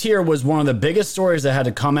 This here was one of the biggest stories that had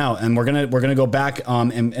to come out, and we're gonna go back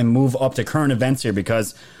and move up to current events here,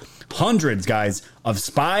 because hundreds, guys, of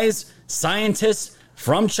spies, scientists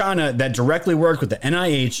from China that directly worked with the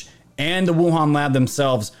NIH and the Wuhan lab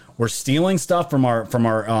themselves were stealing stuff from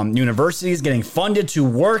our universities, getting funded to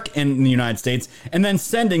work in the United States, and then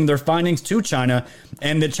sending their findings to China,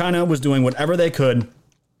 and that China was doing whatever they could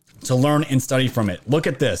to learn and study from it. Look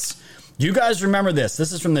at this. You guys remember this.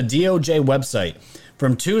 This is from the DOJ website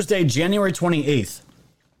from Tuesday, January 28th.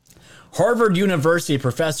 Harvard University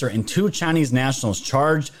professor and 2 Chinese nationals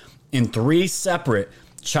charged in 3 separate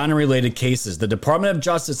China-related cases. The Department of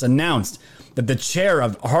Justice announced that the chair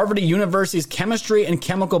of Harvard University's Chemistry and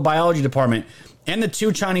Chemical Biology Department and the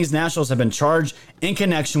 2 Chinese nationals have been charged in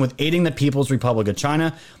connection with aiding the People's Republic of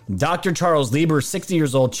China. Dr. Charles Lieber, 60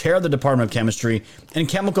 years old, chair of the Department of Chemistry and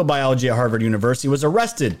Chemical Biology at Harvard University, was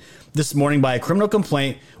arrested this morning by a criminal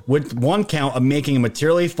complaint with 1 count of making a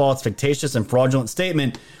materially false, fictitious, and fraudulent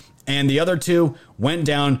statement, and the other 2 went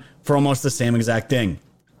down for almost the same exact thing.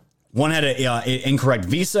 One had an incorrect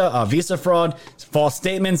visa fraud, false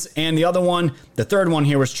statements, and the other one, the third one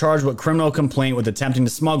here, was charged with criminal complaint with attempting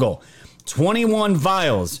to smuggle 21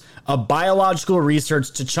 vials of biological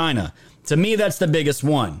research to China. To me, that's the biggest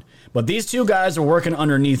one. But these 2 guys are working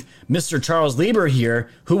underneath Mr. Charles Lieber here,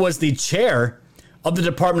 who was the chair of the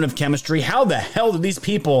Department of Chemistry. How the hell do these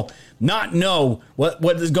people not know what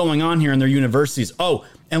is going on here in their universities? Oh,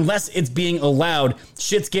 unless it's being allowed,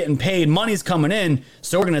 shit's getting paid, money's coming in,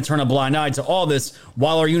 so we're going to turn a blind eye to all this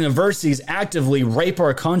while our universities actively rape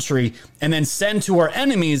our country and then send to our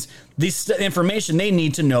enemies the information they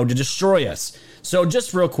need to know to destroy us. So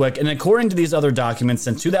just real quick, and according to these other documents,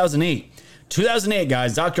 in 2008,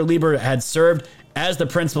 guys, Dr. Lieber had served as the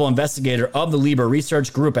principal investigator of the Lieber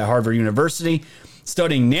Research Group at Harvard University,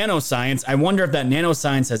 studying nanoscience. I wonder if that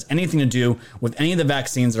nanoscience has anything to do with any of the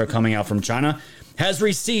vaccines that are coming out from China. Has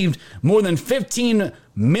received more than $15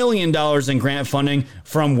 million in grant funding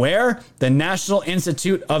from where? The National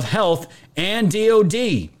Institute of Health and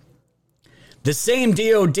DOD. The same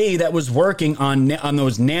DOD that was working on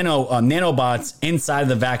those nanobots inside of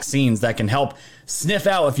the vaccines that can help sniff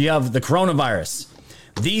out if you have the coronavirus.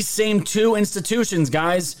 These same 2 institutions,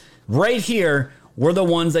 guys, right here, were the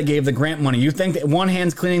ones that gave the grant money. You think that one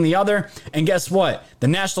hand's cleaning the other? And guess what? The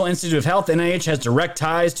National Institute of Health, NIH, has direct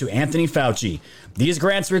ties to Anthony Fauci. These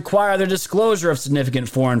grants require the disclosure of significant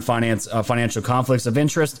foreign financial conflicts of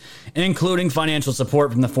interest, including financial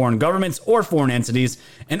support from the foreign governments or foreign entities.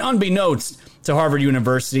 And unbeknownst to Harvard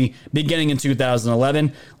University, beginning in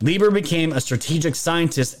 2011, Lieber became a strategic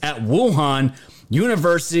scientist at Wuhan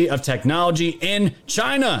University of Technology in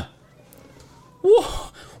China.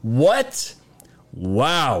 Whoa. What?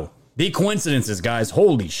 Wow. Big coincidences, guys.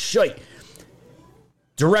 Holy shit.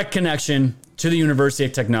 Direct connection to the University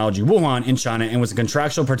of Technology, Wuhan in China, and was a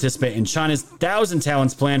contractual participant in China's 1,000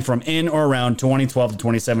 Talents Plan from in or around 2012 to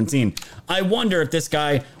 2017. I wonder if this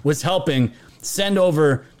guy was helping send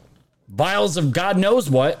over vials of God knows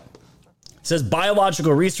what. It says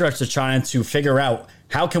biological research to China to figure out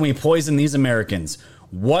how can we poison these Americans?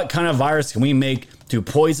 What kind of virus can we make to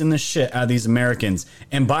poison the shit out of these Americans?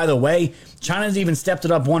 And by the way, China's even stepped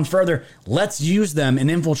it up one further. Let's use them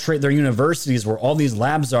and infiltrate their universities where all these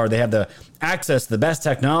labs are. They have the access to the best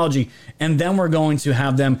technology. And then we're going to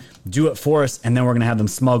have them do it for us. And then we're going to have them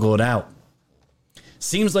smuggle it out.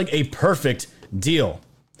 Seems like a perfect deal.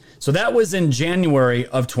 So that was in January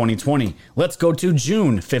of 2020. Let's go to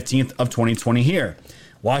June 15th of 2020 here.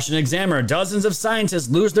 Washington Examiner, dozens of scientists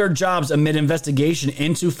lose their jobs amid investigation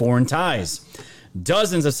into foreign ties.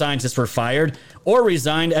 Dozens of scientists were fired or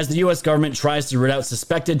resigned as the U.S. government tries to root out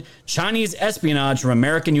suspected Chinese espionage from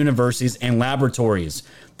American universities and laboratories.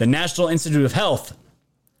 The National Institute of Health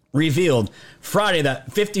revealed Friday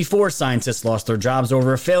that 54 scientists lost their jobs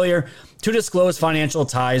over a failure to disclose financial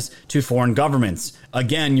ties to foreign governments.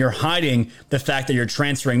 Again, you're hiding the fact that you're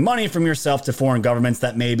transferring money from yourself to foreign governments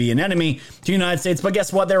that may be an enemy to the United States. But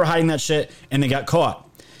guess what? They were hiding that shit and they got caught.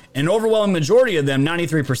 An overwhelming majority of them,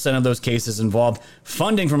 93% of those cases, involved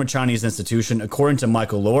funding from a Chinese institution, according to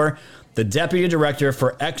Michael Lohr, the deputy director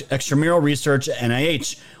for extramural research at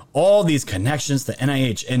NIH. All these connections to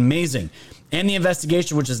NIH, amazing. And the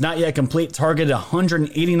investigation, which is not yet complete, targeted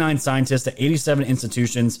 189 scientists at 87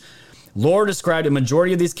 institutions. Lohr described a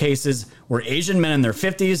majority of these cases were Asian men in their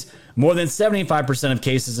 50s. More than 75% of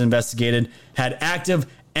cases investigated had active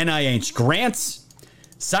NIH grants.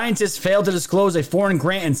 Scientists failed to disclose a foreign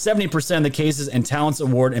grant in 70% of the cases and talents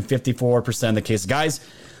award in 54% of the cases. Guys,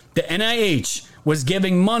 the NIH was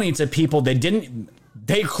giving money to people they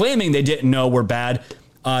claiming they didn't know were bad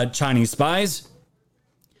Chinese spies.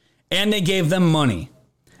 And they gave them money.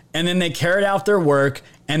 And then they carried out their work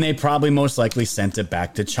and they probably most likely sent it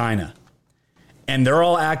back to China. And they're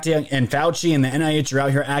all acting, and Fauci and the NIH are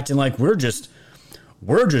out here acting like we're just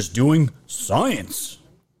doing science.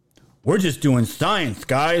 We're just doing science,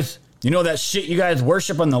 guys. You know that shit you guys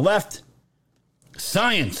worship on the left?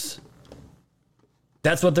 Science.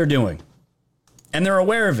 That's what they're doing. And they're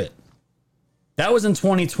aware of it. That was in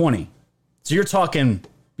 2020. So you're talking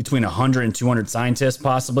between 100 and 200 scientists,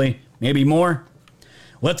 possibly, maybe more.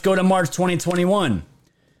 Let's go to March 2021.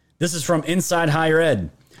 This is from Inside Higher Ed.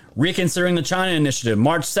 Reconsidering the China Initiative,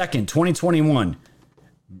 March 2nd, 2021.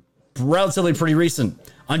 Relatively pretty recent.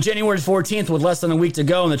 On January 14th, with less than a week to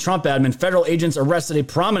go in the Trump admin, federal agents arrested a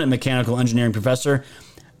prominent mechanical engineering professor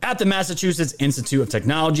at the Massachusetts Institute of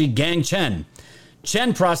Technology, Gang Chen.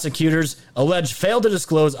 Chen prosecutors allege failed to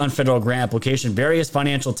disclose on federal grant application various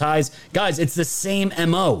financial ties. Guys, it's the same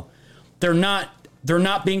MO. They're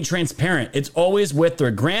not being transparent. It's always with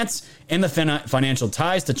their grants and the financial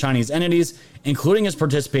ties to Chinese entities, including his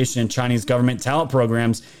participation in Chinese government talent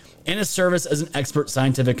programs and his service as an expert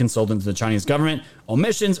scientific consultant to the Chinese government,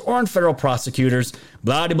 omissions, or on federal prosecutors,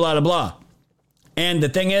 blah, blah, blah, blah. And the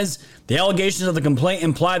thing is, the allegations of the complaint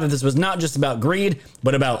imply that this was not just about greed,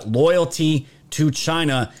 but about loyalty to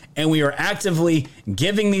China. And we are actively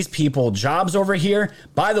giving these people jobs over here.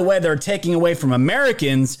 By the way, they're taking away from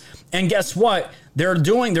Americans. And guess what? They're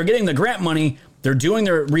getting the grant money, they're doing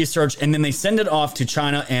their research, and then they send it off to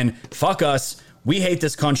China and fuck us. We hate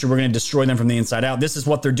this country. We're going to destroy them from the inside out. This is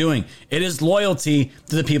what they're doing. It is loyalty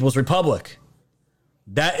to the People's Republic.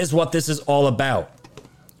 That is what this is all about.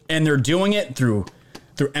 And they're doing it through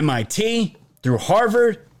MIT, through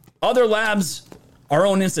Harvard, other labs, our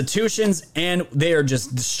own institutions, and they are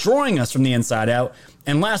just destroying us from the inside out.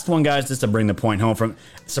 And last one, guys, just to bring the point home, from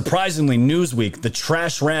surprisingly Newsweek, the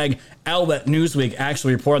trash rag outlet Newsweek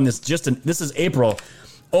actually reported this. This is April.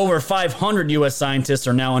 Over 500 U.S. scientists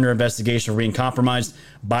are now under investigation for being compromised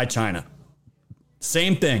by China.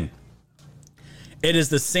 Same thing. It is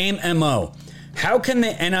the same MO. How can the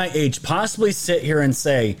NIH possibly sit here and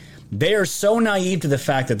say they are so naive to the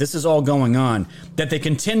fact that this is all going on that they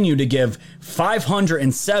continue to give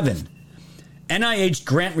 507 NIH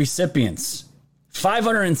grant recipients,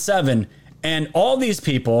 507, and all these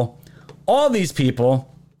people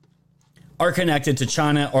are connected to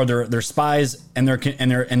China, or they're spies, and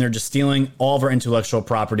they're just stealing all of our intellectual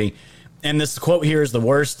property. And this quote here is the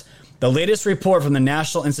worst. The latest report from the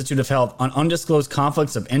National Institute of Health on undisclosed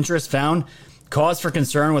conflicts of interest found cause for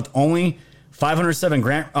concern with only 507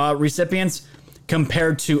 grant recipients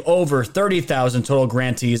compared to over 30,000 total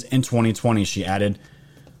grantees in 2020, she added.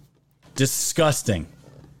 Disgusting.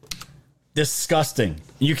 Disgusting.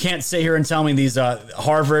 You can't sit here and tell me these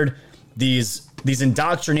Harvard, these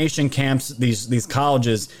indoctrination camps, these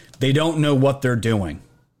colleges, they don't know what they're doing.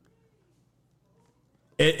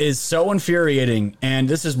 It is so infuriating. And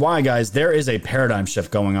this is why, guys, there is a paradigm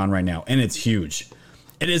shift going on right now. And it's huge.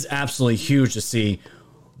 It is absolutely huge to see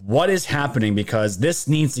what is happening, because this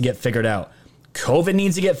needs to get figured out. COVID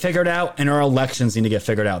needs to get figured out, and our elections need to get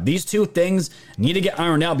figured out. These two things need to get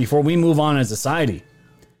ironed out before we move on as a society.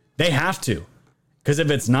 They have to. Because if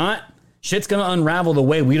it's not, shit's going to unravel the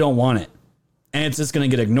way we don't want it. And it's just going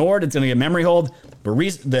to get ignored. It's going to get memory hold. But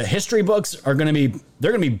the history books are going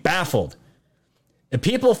to be baffled. If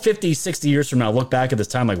people 50, 60 years from now look back at this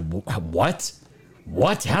time like, what?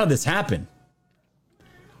 What? How did this happen?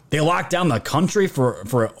 They locked down the country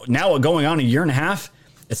for now going on a year and a half.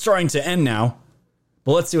 It's starting to end now.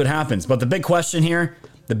 But let's see what happens. But the big question here,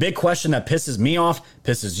 the big question that pisses me off,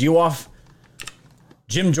 pisses you off.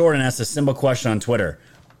 Jim Jordan asked a simple question on Twitter.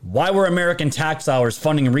 Why were American tax dollars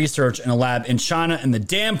funding research in a lab in China in the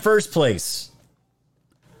damn first place?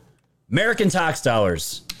 American tax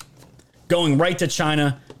dollars going right to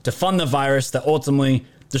China to fund the virus that ultimately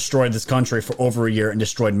destroyed this country for over a year and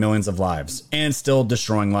destroyed millions of lives, and still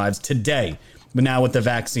destroying lives today. But now with the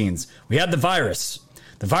vaccines, we had the virus.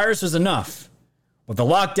 The virus was enough. With the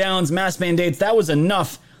lockdowns, mask mandates, that was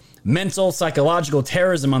enough mental, psychological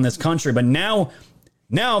terrorism on this country. But now,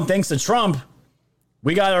 thanks to Trump,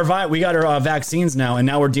 we got our vaccines now, and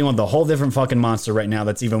now we're dealing with a whole different fucking monster right now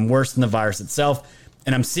that's even worse than the virus itself.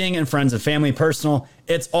 And I'm seeing it in friends and family, personal.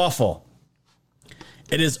 It's awful.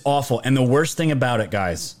 It is awful. And the worst thing about it,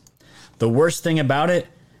 guys, the worst thing about it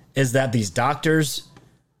is that these doctors,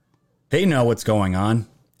 they know what's going on.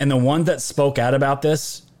 And the ones that spoke out about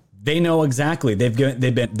this, they know exactly. They've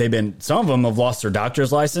been. Some of them have lost their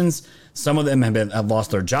doctor's license. Some of them have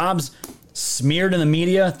lost their jobs, smeared in the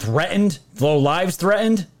media, threatened, their lives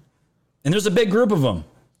threatened. And there's a big group of them.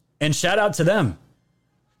 And shout out to them.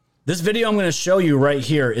 This video I'm going to show you right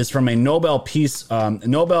here is from a Nobel Peace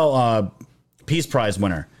Prize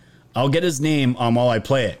winner. I'll get his name while I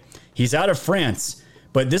play it. He's out of France,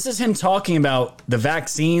 but this is him talking about the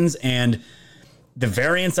vaccines and the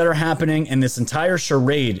variants that are happening and this entire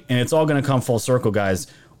charade, and it's all going to come full circle, guys.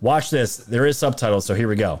 Watch this. There is subtitles, so here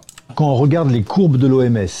we go. Quand on regarde les courbes de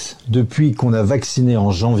l'OMS, depuis qu'on a vacciné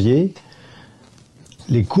en janvier,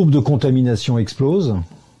 les courbes de contamination explosent,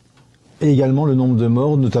 et également le nombre de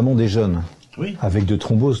morts, notamment des jeunes, avec de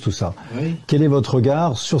thromboses, tout ça. Oui. Quel est votre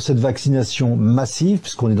regard sur cette vaccination massive,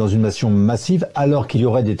 puisqu'on est dans une nation massive, alors qu'il y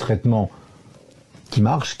aurait des traitements qui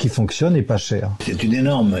marchent, qui fonctionnent et pas chers? C'est une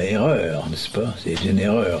énorme erreur, n'est-ce pas? C'est une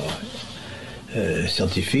erreur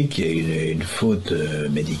scientifique et une faute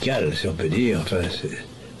médicale, si on peut dire. Enfin,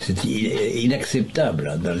 c'est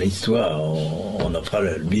inacceptable. Dans l'histoire, on en fera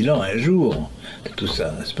le bilan un jour de tout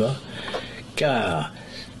ça, n'est-ce pas? Car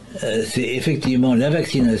c'est effectivement la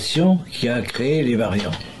vaccination qui a créé les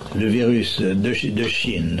variants. Le virus de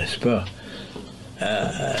Chine, n'est-ce pas?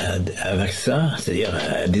 Un vaccin, c'est-à-dire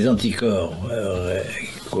des anticorps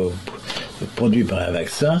produits par un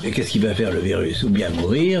vaccin. Et qu'est-ce qu'il va faire le virus? Ou bien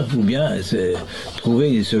mourir, ou bien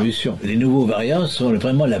trouver une solution. Les nouveaux variants sont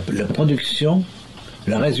vraiment la production,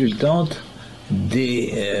 la résultante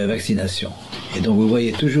des vaccinations. Et donc vous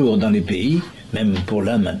voyez toujours dans les pays, même pour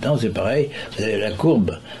là maintenant, c'est pareil, vous avez la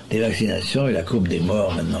courbe des vaccinations et la courbe des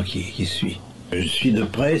morts maintenant qui suit. Je suis de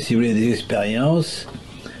près, si vous voulez, des expériences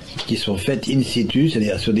qui sont faites in situ,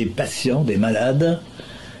 c'est-à-dire sur des patients, des malades,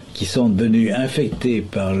 qui sont devenus infectés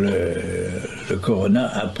par le corona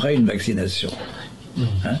après une vaccination.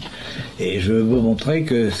 Hein? Et je veux vous montrer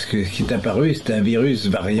que ce qui est apparu, c'est un virus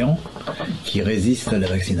variant qui résiste à la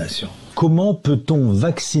vaccination. Comment peut-on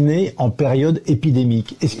vacciner en période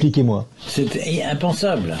épidémique? Expliquez-moi. C'est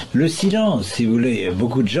impensable. Le silence, si vous voulez,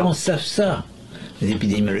 beaucoup de gens savent ça. Les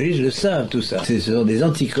épidémiologistes le savent, tout ça. Ce sont des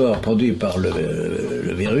anticorps produits par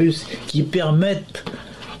le virus qui permettent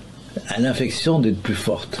à l'infection d'être plus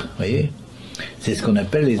forte. Vous voyez? C'est ce qu'on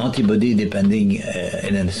appelle les antibody depending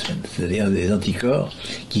enhancement, c'est-à-dire des anticorps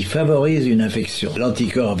qui favorisent une infection.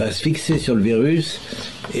 L'anticorps va se fixer sur le virus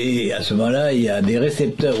et à ce moment-là, il y a des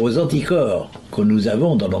récepteurs aux anticorps que nous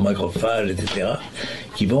avons dans nos macrophages, etc.,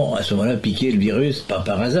 qui vont à ce moment-là piquer le virus, pas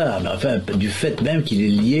par hasard, mais enfin du fait même qu'il est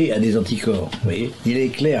lié à des anticorps. Vous voyez? Il est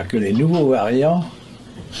clair que les nouveaux variants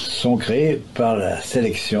sont créés par la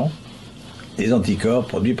sélection des anticorps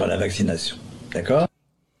produits par la vaccination. D'accord?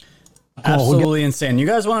 Absolutely insane. You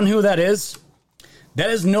guys want to know who that is?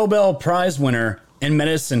 That is Nobel Prize winner in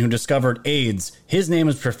medicine who discovered AIDS. His name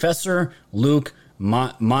is Professor Luc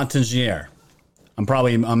Montagnier.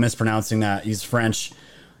 I'm mispronouncing that. He's French.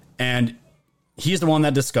 And he's the one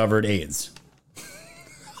that discovered AIDS.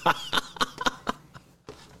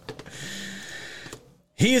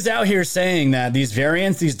 He is out here saying that these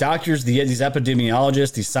variants, these doctors, these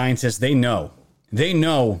epidemiologists, these scientists, they know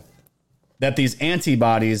that these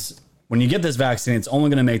antibodies, when you get this vaccine, it's only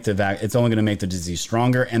going to make the disease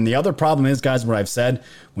stronger. And the other problem is, guys, what I've said,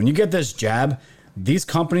 when you get this jab, these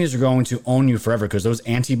companies are going to own you forever because those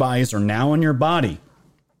antibodies are now in your body.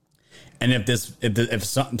 And if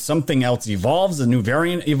something else evolves, a new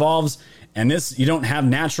variant evolves, and you don't have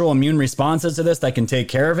natural immune responses to this that can take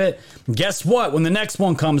care of it, guess what? When the next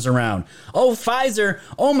one comes around, oh, Pfizer,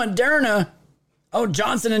 oh, Moderna, oh,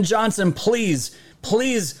 Johnson & Johnson, please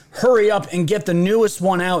hurry up and get the newest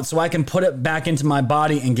one out so I can put it back into my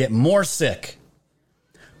body and get more sick.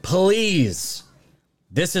 Please.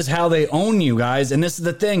 This is how they own you, guys. And this is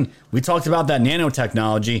the thing. We talked about that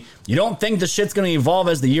nanotechnology. You don't think the shit's going to evolve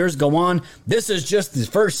as the years go on? This is just the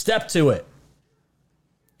first step to it.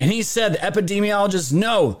 And he said the epidemiologists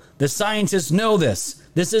know, the scientists know this.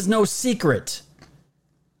 This is no secret.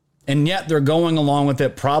 And yet they're going along with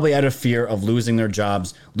it, probably out of fear of losing their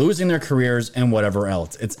jobs, losing their careers, and whatever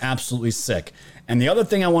else. It's absolutely sick. And the other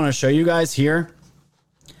thing I want to show you guys here,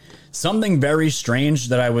 something very strange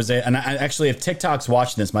that actually, if TikTok's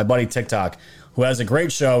watching this, my buddy TikTok, who has a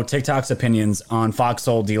great show, TikTok's Opinions on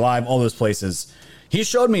Foxhole, DLive, all those places, he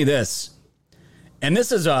showed me this. And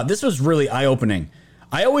this was really eye-opening.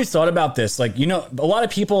 I always thought about this, like, you know, a lot of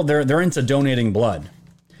people, they're into donating blood.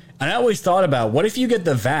 And I always thought about, what if you get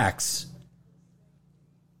the vax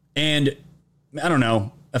and, I don't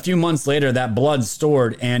know, a few months later, that blood's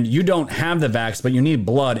stored and you don't have the vax, but you need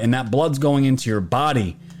blood and that blood's going into your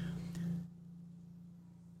body.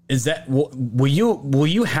 Is that, will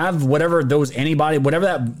you have whatever those antibody,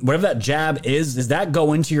 whatever that jab is, does that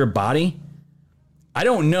go into your body? I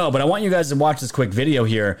don't know, but I want you guys to watch this quick video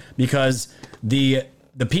here because the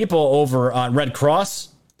people over on Red Cross,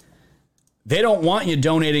 they don't want you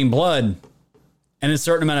donating blood in a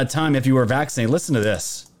certain amount of time if you were vaccinated. Listen to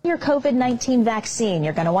this. your COVID-19 vaccine,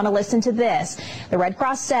 you're going to want to listen to this. The Red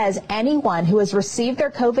Cross says anyone who has received their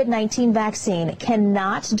COVID-19 vaccine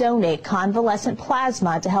cannot donate convalescent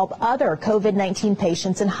plasma to help other COVID-19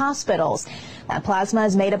 patients in hospitals. That plasma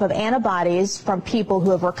is made up of antibodies from people who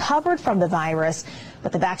have recovered from the virus,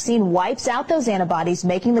 but the vaccine wipes out those antibodies,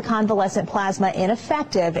 making the convalescent plasma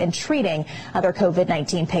ineffective in treating other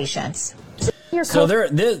COVID-19 patients. So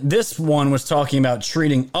this one was talking about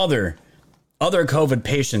treating other COVID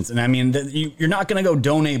patients. And I mean, you're not going to go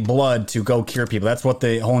donate blood to go cure people. That's what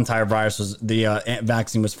the whole entire virus was, the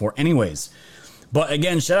vaccine was for anyways. But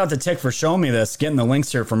again, shout out to Tick for showing me this, getting the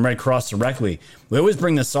links here from Red Cross directly. We always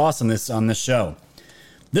bring the sauce on this show.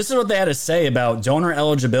 This is what they had to say about donor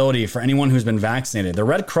eligibility for anyone who's been vaccinated. The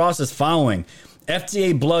Red Cross is following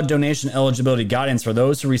FDA blood donation eligibility guidance for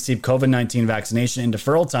those who receive COVID-19 vaccination, and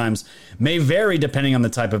deferral times may vary depending on the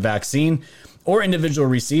type of vaccine or individual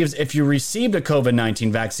receives. If you received a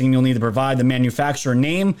COVID-19 vaccine, you'll need to provide the manufacturer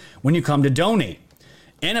name when you come to donate.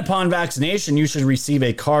 And upon vaccination, you should receive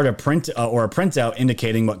a card or a printout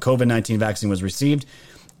indicating what COVID-19 vaccine was received.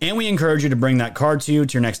 And we encourage you to bring that card to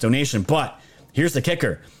your next donation. But here's the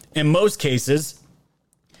kicker. In most cases,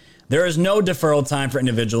 there is no deferral time for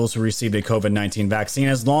individuals who received a COVID-19 vaccine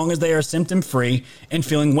as long as they are symptom-free and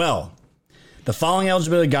feeling well. The following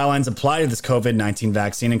eligibility guidelines apply to this COVID-19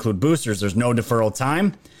 vaccine include boosters. There's no deferral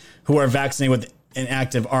time. Who are vaccinated with an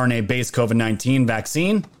active RNA-based COVID-19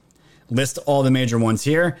 vaccine. List all the major ones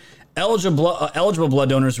here. Eligible blood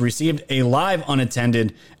donors who received a live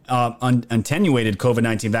attenuated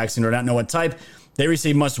COVID-19 vaccine or not know what type they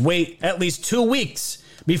receive must wait at least 2 weeks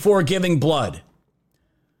before giving blood.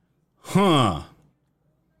 Why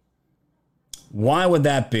would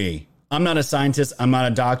that be? I'm not a scientist. I'm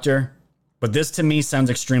not a doctor. But this to me sounds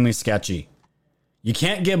extremely sketchy. You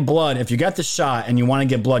can't give blood. If you got the shot and you want to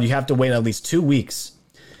get blood, you have to wait at least 2 weeks.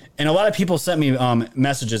 And a lot of people sent me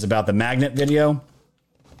messages about the magnet video.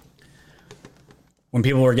 When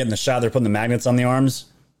people were getting the shot, they're putting the magnets on the arms.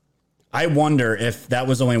 I wonder if that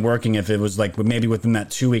was only working if it was like maybe within that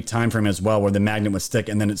 2 week time frame as well, where the magnet would stick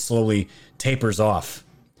and then it slowly tapers off.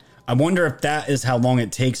 I wonder if that is how long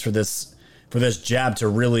it takes for this jab to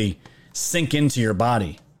really sink into your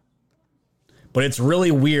body. But it's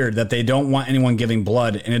really weird that they don't want anyone giving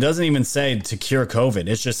blood. And it doesn't even say to cure COVID.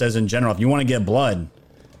 It just says in general, if you want to get blood,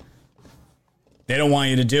 they don't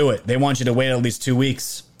want you to do it. They want you to wait at least 2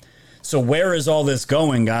 weeks. So where is all this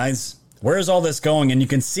going, guys? Where is all this going? And you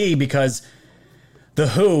can see because the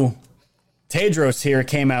WHO, Tedros here,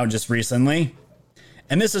 came out just recently.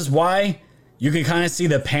 And this is why you can kind of see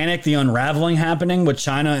the panic, the unraveling happening with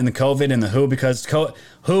China and the COVID and the WHO, because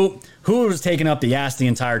WHO was taking up the ass the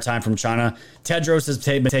entire time from China. Tedros has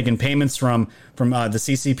been taking payments from the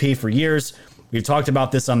CCP for years. We've talked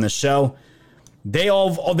about this on the show. They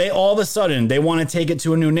all of a sudden, they want to take it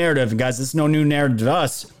to a new narrative. And guys, this is no new narrative to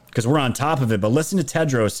us because we're on top of it. But listen to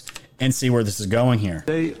Tedros and see where this is going here.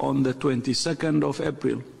 Today, on the 22nd of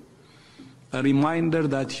April, a reminder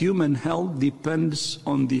that human health depends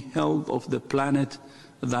on the health of the planet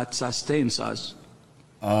that sustains us.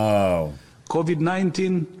 Oh.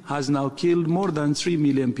 COVID-19 has now killed more than 3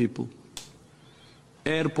 million people.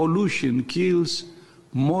 Air pollution kills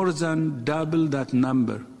more than double that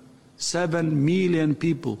number, 7 million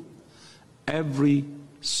people every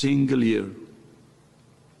single year.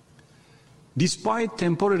 Despite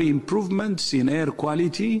temporary improvements in air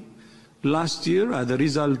quality last year as a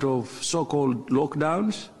result of so-called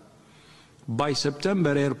lockdowns, by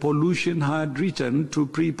September air pollution had returned to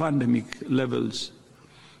pre-pandemic levels.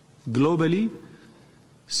 Globally,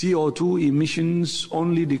 CO2 emissions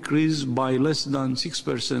only decreased by less than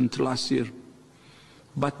 6% last year.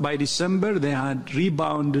 But by December, they had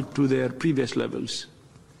rebounded to their previous levels.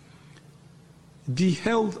 The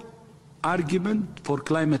health argument for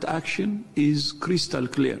climate action is crystal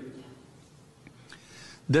clear.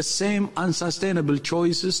 The same unsustainable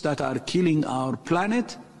choices that are killing our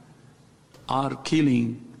planet are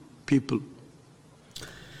killing people.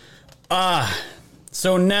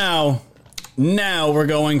 So now we're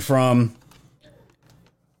going from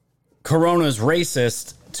Corona's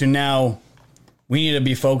racist to now we need to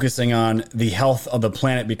be focusing on the health of the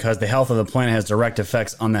planet, because the health of the planet has direct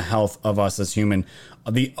effects on the health of us as human,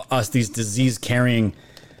 these disease carrying,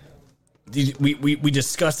 we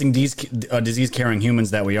disgusting disease carrying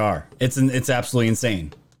humans that we are. It's absolutely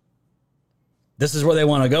insane. This is where they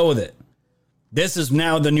want to go with it. This is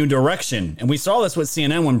now the new direction. And we saw this with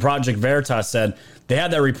CNN when Project Veritas said, they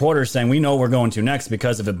had that reporter saying, we know where we're going to next,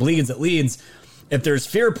 because if it bleeds, it leads. If there's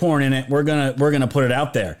fear porn in it, we're gonna put it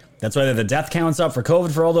out there. That's why the death counts up for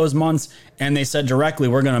COVID for all those months. And they said directly,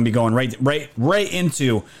 we're going to be going right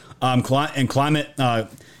into climate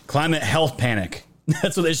health panic.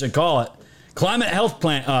 That's what they should call it. Climate health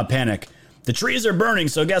panic. The trees are burning.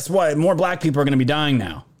 So guess what? More black people are going to be dying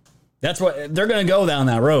now. That's what they're going to go down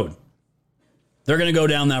that road. They're going to go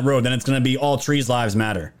down that road. Then it's going to be all trees lives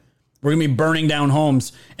matter. We're going to be burning down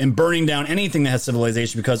homes and burning down anything that has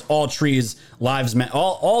civilization because all trees lives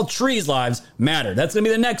all trees lives matter. That's going to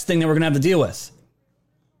be the next thing that we're going to have to deal with.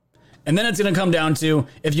 And then it's going to come down to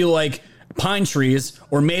if you like pine trees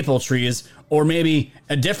or maple trees or maybe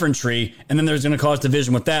a different tree, and then there's going to cause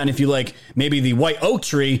division with that. And if you like maybe the white oak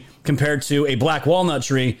tree compared to a black walnut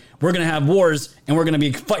tree, we're going to have wars and we're going to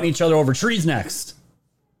be fighting each other over trees next.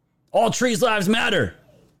 All trees lives matter.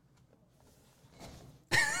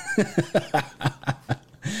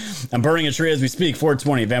 I'm burning a tree as we speak.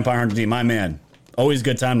 420 Vampire Hunter D, my man. Always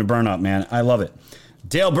good time to burn up, man. I love it.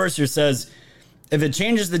 Dale Burster says, if it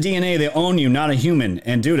changes the DNA, they own you, not a human.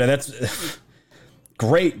 And dude, that's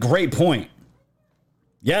great point.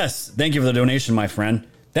 Yes, thank you for the donation, my friend.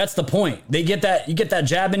 That's the point. They get that, you get that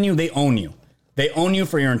jab in you, they own you. They own you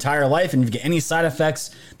for your entire life, and if you get any side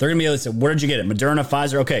effects, they're gonna be able to say, where did you get it? Moderna,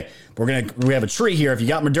 Pfizer. Okay, we have a tree here. If you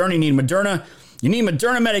got Moderna, you need Moderna. You need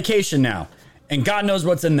Moderna medication now, and God knows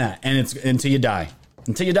what's in that. And it's until you die,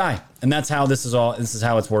 and that's how this is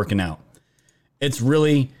how it's working out. It's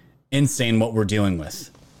really insane what we're dealing with.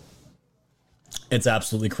 It's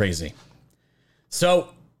absolutely crazy. So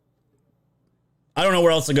I don't know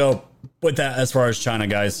where else to go with that as far as China,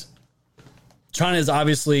 guys. China is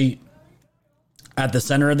obviously at the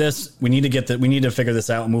center of this. We need to figure this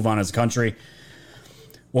out and move on as a country.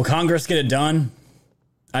 Will Congress get it done?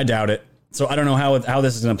 I doubt it. So I don't know how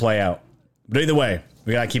this is going to play out. But either way,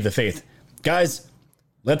 we got to keep the faith. Guys,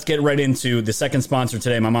 let's get right into the second sponsor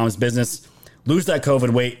today, My Mom's Business. Lose that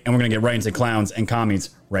COVID weight, and we're going to get right into clowns and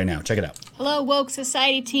commies right now. Check it out. Hello, Woke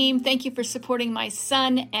Society team. Thank you for supporting my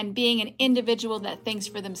son and being an individual that thinks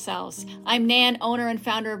for themselves. I'm Nan, owner and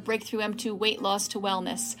founder of Breakthrough M2 Weight Loss to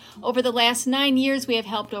Wellness. Over the last 9 years, we have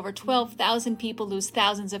helped over 12,000 people lose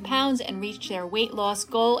thousands of pounds and reach their weight loss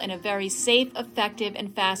goal in a very safe, effective,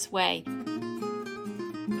 and fast way.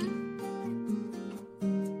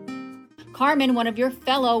 Carmen, one of your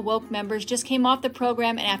fellow Woke members, just came off the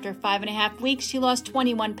program, and after 5.5 weeks, she lost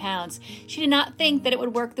 21 pounds. She did not think that it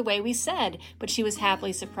would work the way we said, but she was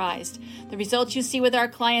happily surprised. The results you see with our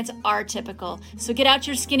clients are typical. So get out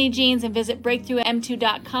your skinny jeans and visit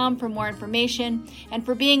BreakthroughM2.com for more information. And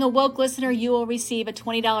for being a Woke listener, you will receive a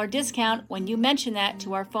 $20 discount when you mention that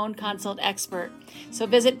to our phone consult expert. So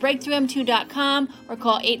visit BreakthroughM2.com or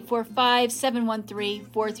call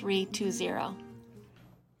 845-713-4320.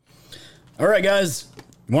 All right, guys,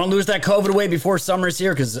 you want to lose that COVID weight before summer's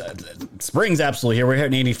here? Because spring's absolutely here. We're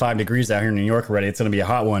hitting 85 degrees out here in New York already. It's going to be a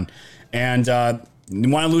hot one. And you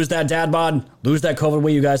want to lose that dad bod, lose that COVID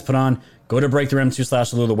weight you guys put on, go to Breakthrough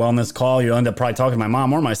M2/Lulu the Wellness. Call. You'll end up probably talking to my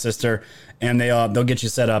mom or my sister, and they'll get you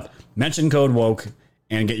set up. Mention code WOKE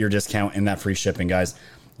and get your discount and that free shipping, guys.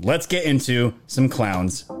 Let's get into some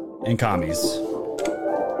clowns and commies.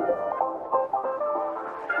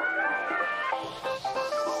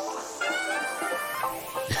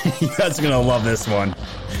 You guys are going to love this one.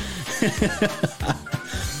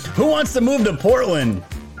 Who wants to move to Portland?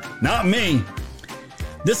 Not me.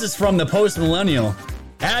 This is from the Post Millennial.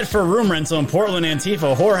 Ad for room rental in Portland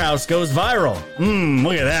Antifa whorehouse goes viral.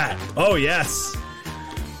 Look at that. Oh, yes.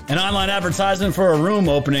 An online advertisement for a room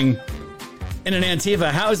opening in an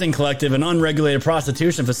Antifa housing collective, an unregulated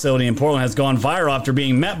prostitution facility in Portland, has gone viral after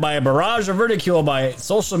being met by a barrage of ridicule by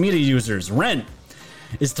social media users. Rent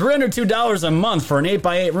is $302 a month for an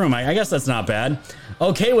 8x8 room. I guess that's not bad.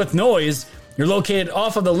 Okay with noise. You're located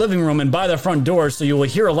off of the living room and by the front door, so you will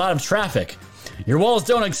hear a lot of traffic. Your walls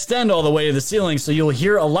don't extend all the way to the ceiling, so you'll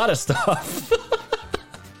hear a lot of stuff.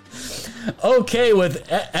 Okay with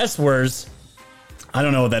S-words. I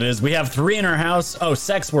don't know what that is. We have 3 in our house. Oh,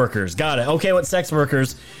 sex workers. Got it. Okay with sex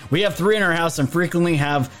workers. We have 3 in our house and frequently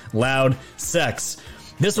have loud sex.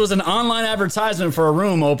 This was an online advertisement for a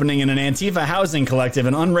room opening in an Antifa housing collective,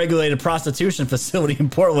 an unregulated prostitution facility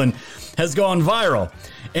in Portland, has gone viral.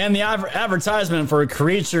 And the advertisement for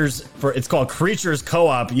it's called Creatures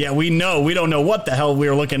Co-op. Yeah, we don't know what the hell we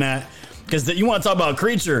were looking at, because you want to talk about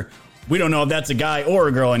creature. We don't know if that's a guy or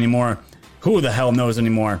a girl anymore. Who the hell knows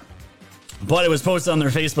anymore? But it was posted on their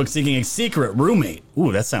Facebook seeking a secret roommate.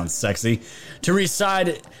 Ooh, that sounds sexy. To reside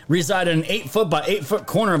in an 8-foot by 8-foot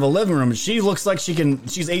corner of a living room. She looks like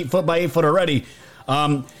she's 8 foot by 8 foot already.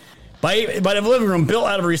 Buy a living room built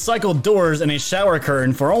out of recycled doors and a shower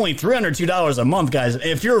curtain for only $302 a month, guys.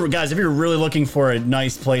 If you're really looking for a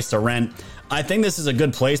nice place to rent, I think this is a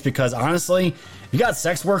good place because honestly, if you got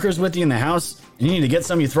sex workers with you in the house and you need to get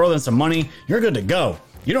some, you throw them some money, you're good to go.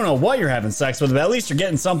 You don't know what you're having sex with, but at least you're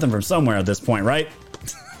getting something from somewhere at this point, right?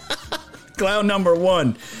 Clown number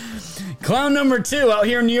 1. Clown number 2 out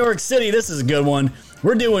here in New York City. This is a good one.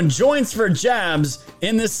 We're doing joints for jabs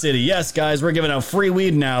in this city. Yes, guys, we're giving out free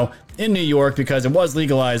weed now in New York because it was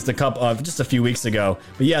legalized just a few weeks ago.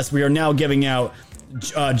 But yes, we are now giving out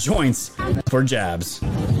joints for jabs.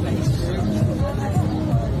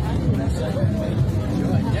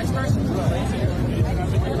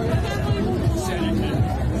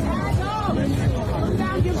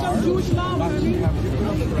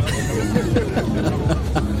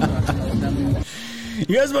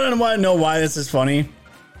 You guys want to know why this is funny?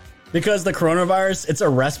 Because the coronavirus, it's a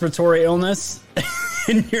respiratory illness.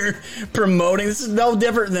 And you're promoting, this is no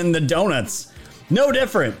different than the donuts. No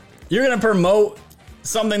different. You're going to promote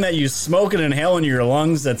something that you smoke and inhale into your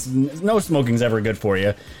lungs. No smoking's ever good for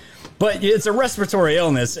you. But it's a respiratory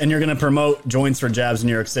illness, and you're going to promote joints for jabs in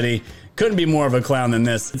New York City. Couldn't be more of a clown than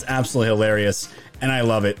this. It's absolutely hilarious, and I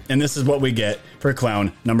love it. And this is what we get for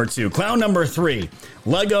clown number 2. Clown number 3.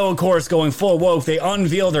 Lego, of course, going full woke. They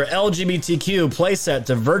unveiled their LGBTQ playset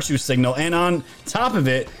to Virtue Signal, and on top of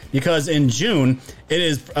it, because in June it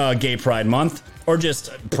is Gay Pride Month, or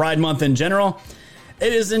just Pride Month in general,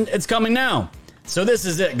 it's coming now. So this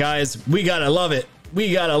is it, guys. We gotta love it.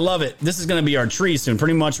 We gotta love it. This is gonna be our tree soon.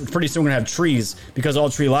 Pretty soon we're gonna have trees because all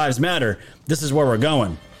tree lives matter. This is where we're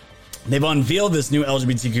going. They've unveiled this new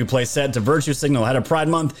LGBTQ playset to Virtue Signal ahead of Pride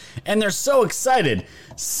Month, and they're so excited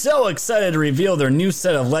to reveal their new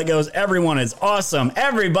set of Legos. Everyone is awesome.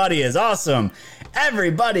 Everybody is awesome.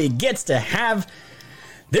 Everybody gets to have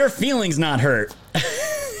their feelings not hurt.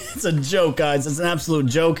 It's a joke, guys. It's an absolute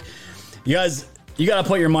joke. You guys, you got to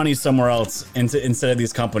put your money somewhere else instead of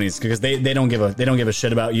these companies because they don't give a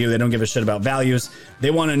shit about you. They don't give a shit about values. They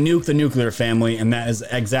want to nuke the nuclear family, and that is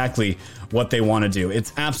exactly what they want to do.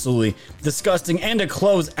 It's absolutely disgusting. And to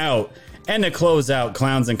close out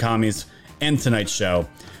Clowns and Commies and tonight's show,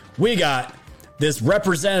 we got this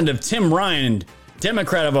Representative Tim Ryan,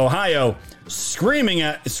 Democrat of Ohio, screaming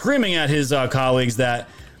at his colleagues that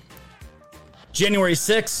January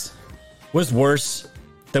 6th was worse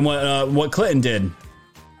than what Clinton did.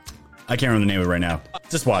 I can't remember the name of it right now.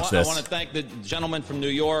 Just watch this. I want to thank the gentleman from New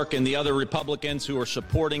York and the other Republicans who are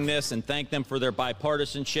supporting this and thank them for their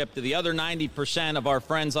bipartisanship. To the other 90% of our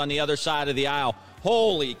friends on the other side of the aisle,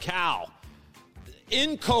 holy cow.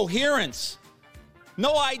 Incoherence.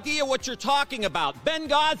 No idea what you're talking about.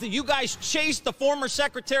 Benghazi, you guys chased the former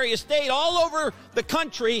Secretary of State all over the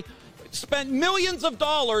country, spent millions of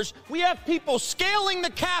dollars. We have people scaling the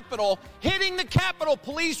Capitol, hitting the Capitol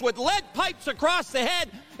Police with lead pipes across the head,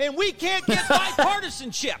 and we can't get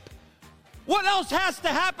bipartisanship. What else has to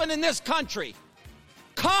happen in this country?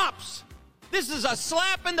 Cops. This is a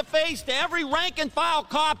slap in the face to every rank and file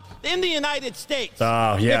cop in the United States.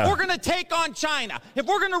 Oh, yeah. If we're going to take on China, if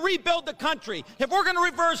we're going to rebuild the country, if we're going to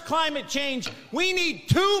reverse climate change, we need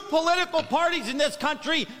 2 political parties in this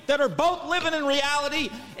country that are both living in reality,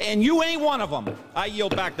 and you ain't one of them. I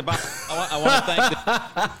yield back to Bob. I want to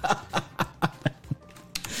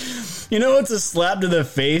thank You know, it's a slap to the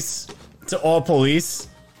face to all police.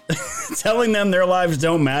 Telling them their lives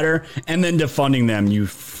don't matter and then defunding them, you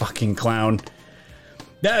fucking clown.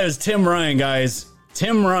 That is Tim Ryan, guys.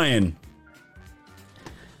 Tim Ryan.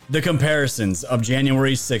 The comparisons of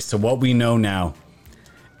January 6th to what we know now.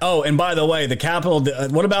 Oh, and by the way, the Capitol.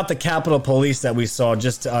 What about the Capitol Police that we saw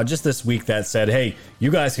just this week that said, "Hey,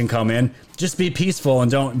 you guys can come in, just be peaceful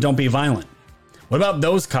and don't be violent." What about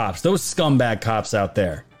those cops, those scumbag cops out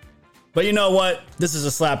there? But you know what? This is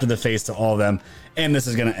a slap to the face to all of them. And this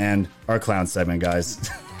is going to end our clown segment,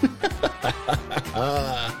 guys.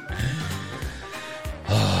 Oh,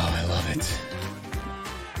 I love it.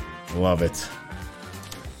 Love it.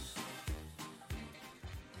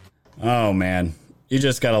 Oh, man. You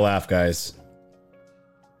just got to laugh, guys.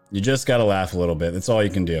 You just got to laugh a little bit. That's all you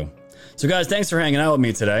can do. So, guys, thanks for hanging out with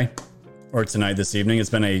me today. Or tonight, this evening. It's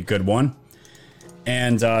been a good one.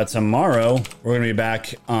 And tomorrow, we're going to be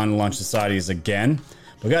back on Lunch Societies again.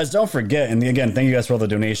 But guys, don't forget, and again, thank you guys for all the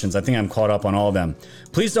donations. I think I'm caught up on all of them.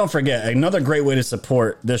 Please don't forget, another great way to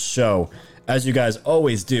support this show, as you guys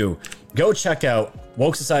always do, go check out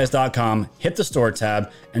wokesocieties.com, hit the store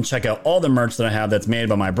tab, and check out all the merch that I have that's made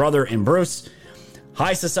by my brother and Bruce.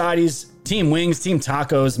 High Societies, Team Wings, Team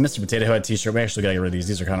Tacos, Mr. Potato Head t-shirt. We actually got to get rid of these.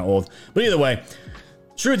 These are kind of old. But either way,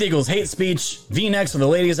 Truth equals hate speech. V-necks for the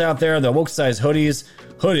ladies out there. The woke size hoodies.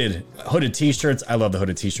 Hooded t-shirts. I love the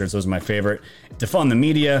hooded t-shirts. Those are my favorite. Defund the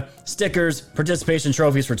media. Stickers. Participation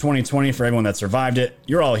trophies for 2020 for everyone that survived it.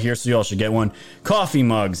 You're all here, so you all should get one. Coffee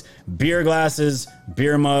mugs. Beer glasses.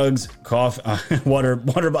 Beer mugs. Coffee. Water.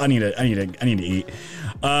 I need to eat.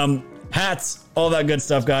 Hats. All that good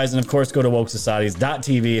stuff, guys. And of course, go to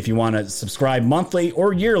wokesocieties.tv if you want to subscribe monthly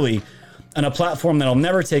or yearly on a platform that'll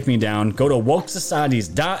never take me down. Go to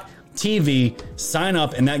wokesocieties.tv, sign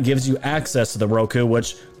up, and that gives you access to the Roku,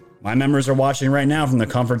 which my members are watching right now from the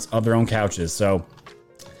comforts of their own couches. So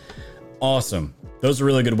awesome. Those are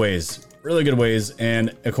really good ways. Really good ways.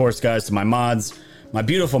 And of course, guys, to my mods, my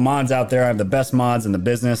beautiful mods out there, I have the best mods in the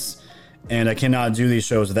business, and I cannot do these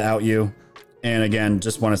shows without you. And again,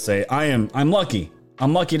 just want to say I'm lucky.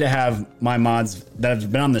 I'm lucky to have my mods that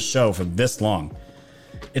have been on the show for this long.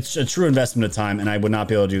 It's a true investment of time, and I would not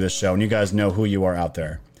be able to do this show. And you guys know who you are out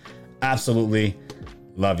there. Absolutely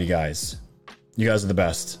love you guys. You guys are the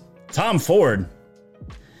best. Tom Ford,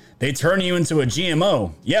 they turn you into a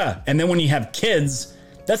GMO. Yeah, and then when you have kids,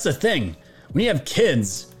 that's the thing. When you have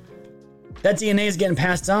kids, that DNA is getting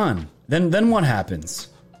passed on. Then what happens?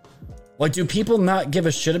 Like, do people not give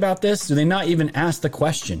a shit about this? Do they not even ask the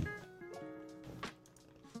question?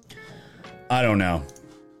 I don't know.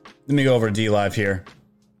 Let me go over to D-Live here.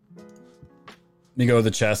 Let me go to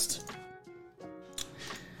the chest.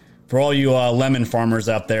 For all you lemon farmers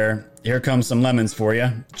out there, here comes some lemons for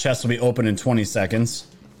you. Chest will be open in 20 seconds.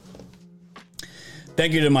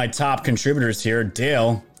 Thank you to my top contributors here.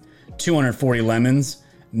 Dale, 240 lemons.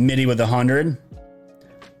 Mitty with 100.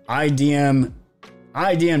 IDM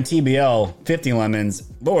TBL, 50 lemons.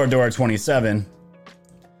 Lorador, 27.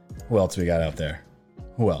 Who else we got out there?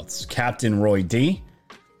 Who else? Captain Roy D.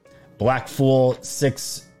 Black Fool,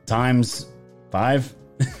 6 times 5.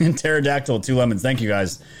 And Pterodactyl, 2 lemons. Thank you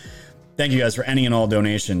guys. Thank you guys for any and all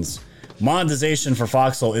donations. Monetization for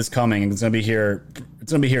Foxhole is coming. It's gonna be here.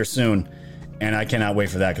 It's gonna be here soon, and I cannot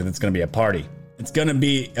wait for that because it's gonna be a party. It's gonna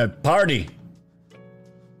be a party.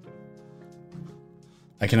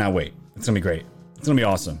 I cannot wait. It's gonna be great. It's gonna be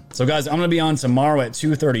awesome. So, guys, I'm gonna be on tomorrow at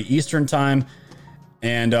 2:30 Eastern time,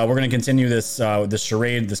 and we're gonna continue this this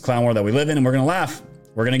charade, this clown world that we live in, and we're gonna laugh.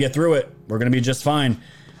 We're gonna get through it. We're gonna be just fine.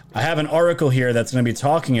 I have an article here that's gonna be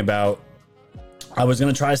talking about. I was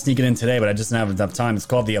going to try to sneak it in today, but I just didn't have enough time. It's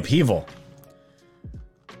called The Upheaval.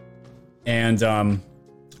 And I'm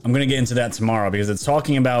going to get into that tomorrow because it's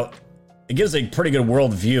talking about, it gives a pretty good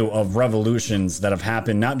world view of revolutions that have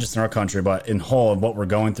happened, not just in our country, but in whole of what we're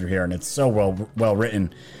going through here. And it's so well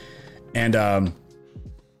written. And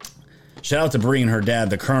shout out to Bree and her dad,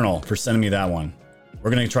 the Colonel, for sending me that one.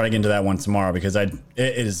 We're going to try to get into that one tomorrow because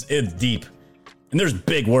it's deep. And there's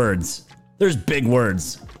big words. There's big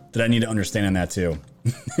words that I need to understand in that too.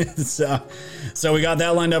 So we got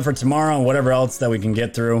that lined up for tomorrow and whatever else that we can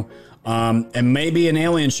get through. And maybe an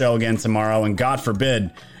alien show again tomorrow. And God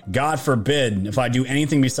forbid, if I do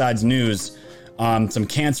anything besides news, some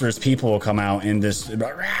cancerous people will come out and this, we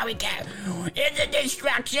can't, it's a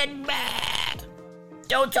distraction,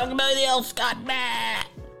 don't talk about the elf, Scott,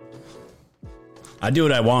 I do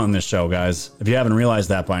what I want on this show, guys. If you haven't realized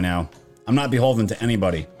that by now, I'm not beholden to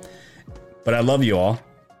anybody, but I love you all.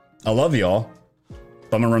 I love y'all,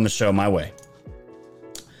 but I'm going to run the show my way.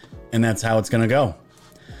 And that's how it's going to go.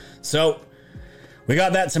 So we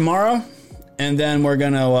got that tomorrow, and then we're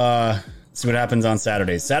going to see what happens on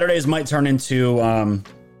Saturdays. Saturdays might turn into, I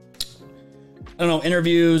don't know,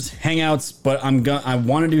 interviews, hangouts, but I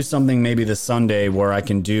want to do something maybe this Sunday where I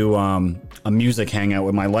can do a music hangout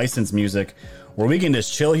with my licensed music where we can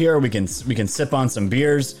just chill here. We can sip on some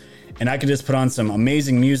beers, and I can just put on some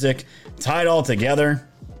amazing music, tie it all together,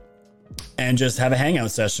 and just have a hangout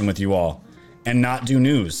session with you all and not do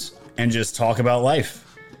news and just talk about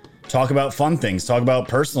life, talk about fun things, talk about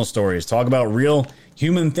personal stories, talk about real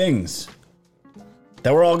human things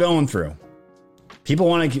that we're all going through. People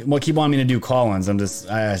want to keep wanting me to do call-ins. I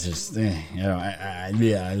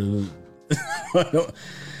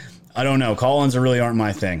don't know. Call-ins really aren't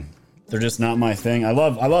my thing. They're just not my thing. I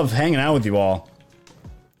love hanging out with you all.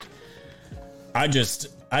 I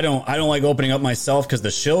don't like opening up myself because the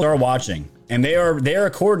shills are watching and they are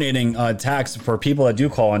coordinating attacks for people that do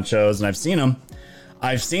call on shows, and I've seen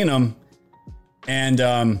them, and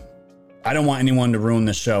I don't want anyone to ruin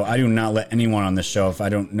the show. I do not let anyone on this show if I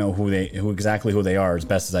don't know who exactly they are as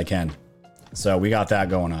best as I can. So we got that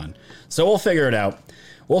going on. So we'll figure it out.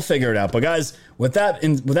 But guys, with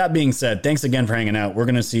that being said, thanks again for hanging out. We're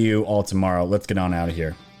gonna see you all tomorrow. Let's get on out of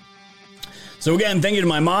here. So again, thank you to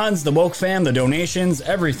my mods, the Woke fam, the donations,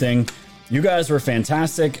 everything. You guys were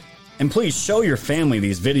fantastic. And please show your family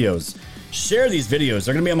these videos. Share these videos.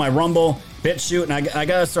 They're going to be on my Rumble, BitChute, and I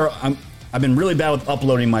got to start. I've been really bad with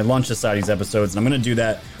uploading my Lunch Society's episodes, and I'm going to do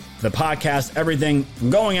that. The podcast, everything. From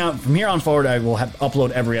going out, from here on forward, I will upload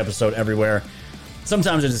every episode everywhere.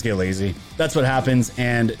 Sometimes I just get lazy. That's what happens,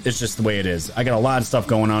 and it's just the way it is. I got a lot of stuff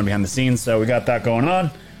going on behind the scenes, so we got that going on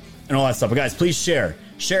and all that stuff. But guys, please share.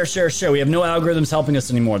 Share, share, share. We have no algorithms helping us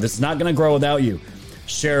anymore. This is not going to grow without you.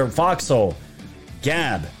 Share Foxhole,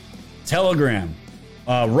 Gab, Telegram,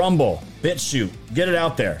 Rumble, BitChute. Get it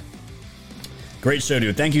out there. Great show,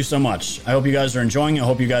 dude. Thank you so much. I hope you guys are enjoying it. I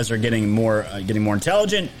hope you guys are getting more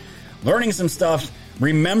intelligent, learning some stuff,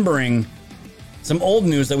 remembering some old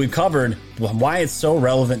news that we've covered, why it's so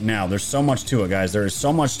relevant now. There's so much to it, guys. There is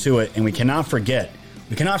so much to it, and we cannot forget.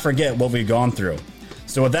 We cannot forget what we've gone through.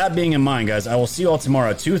 So with that being in mind, guys, I will see you all tomorrow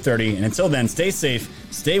at 2:30. And until then, stay safe,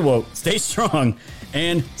 stay woke, stay strong,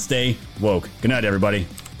 and stay woke. Good night, everybody.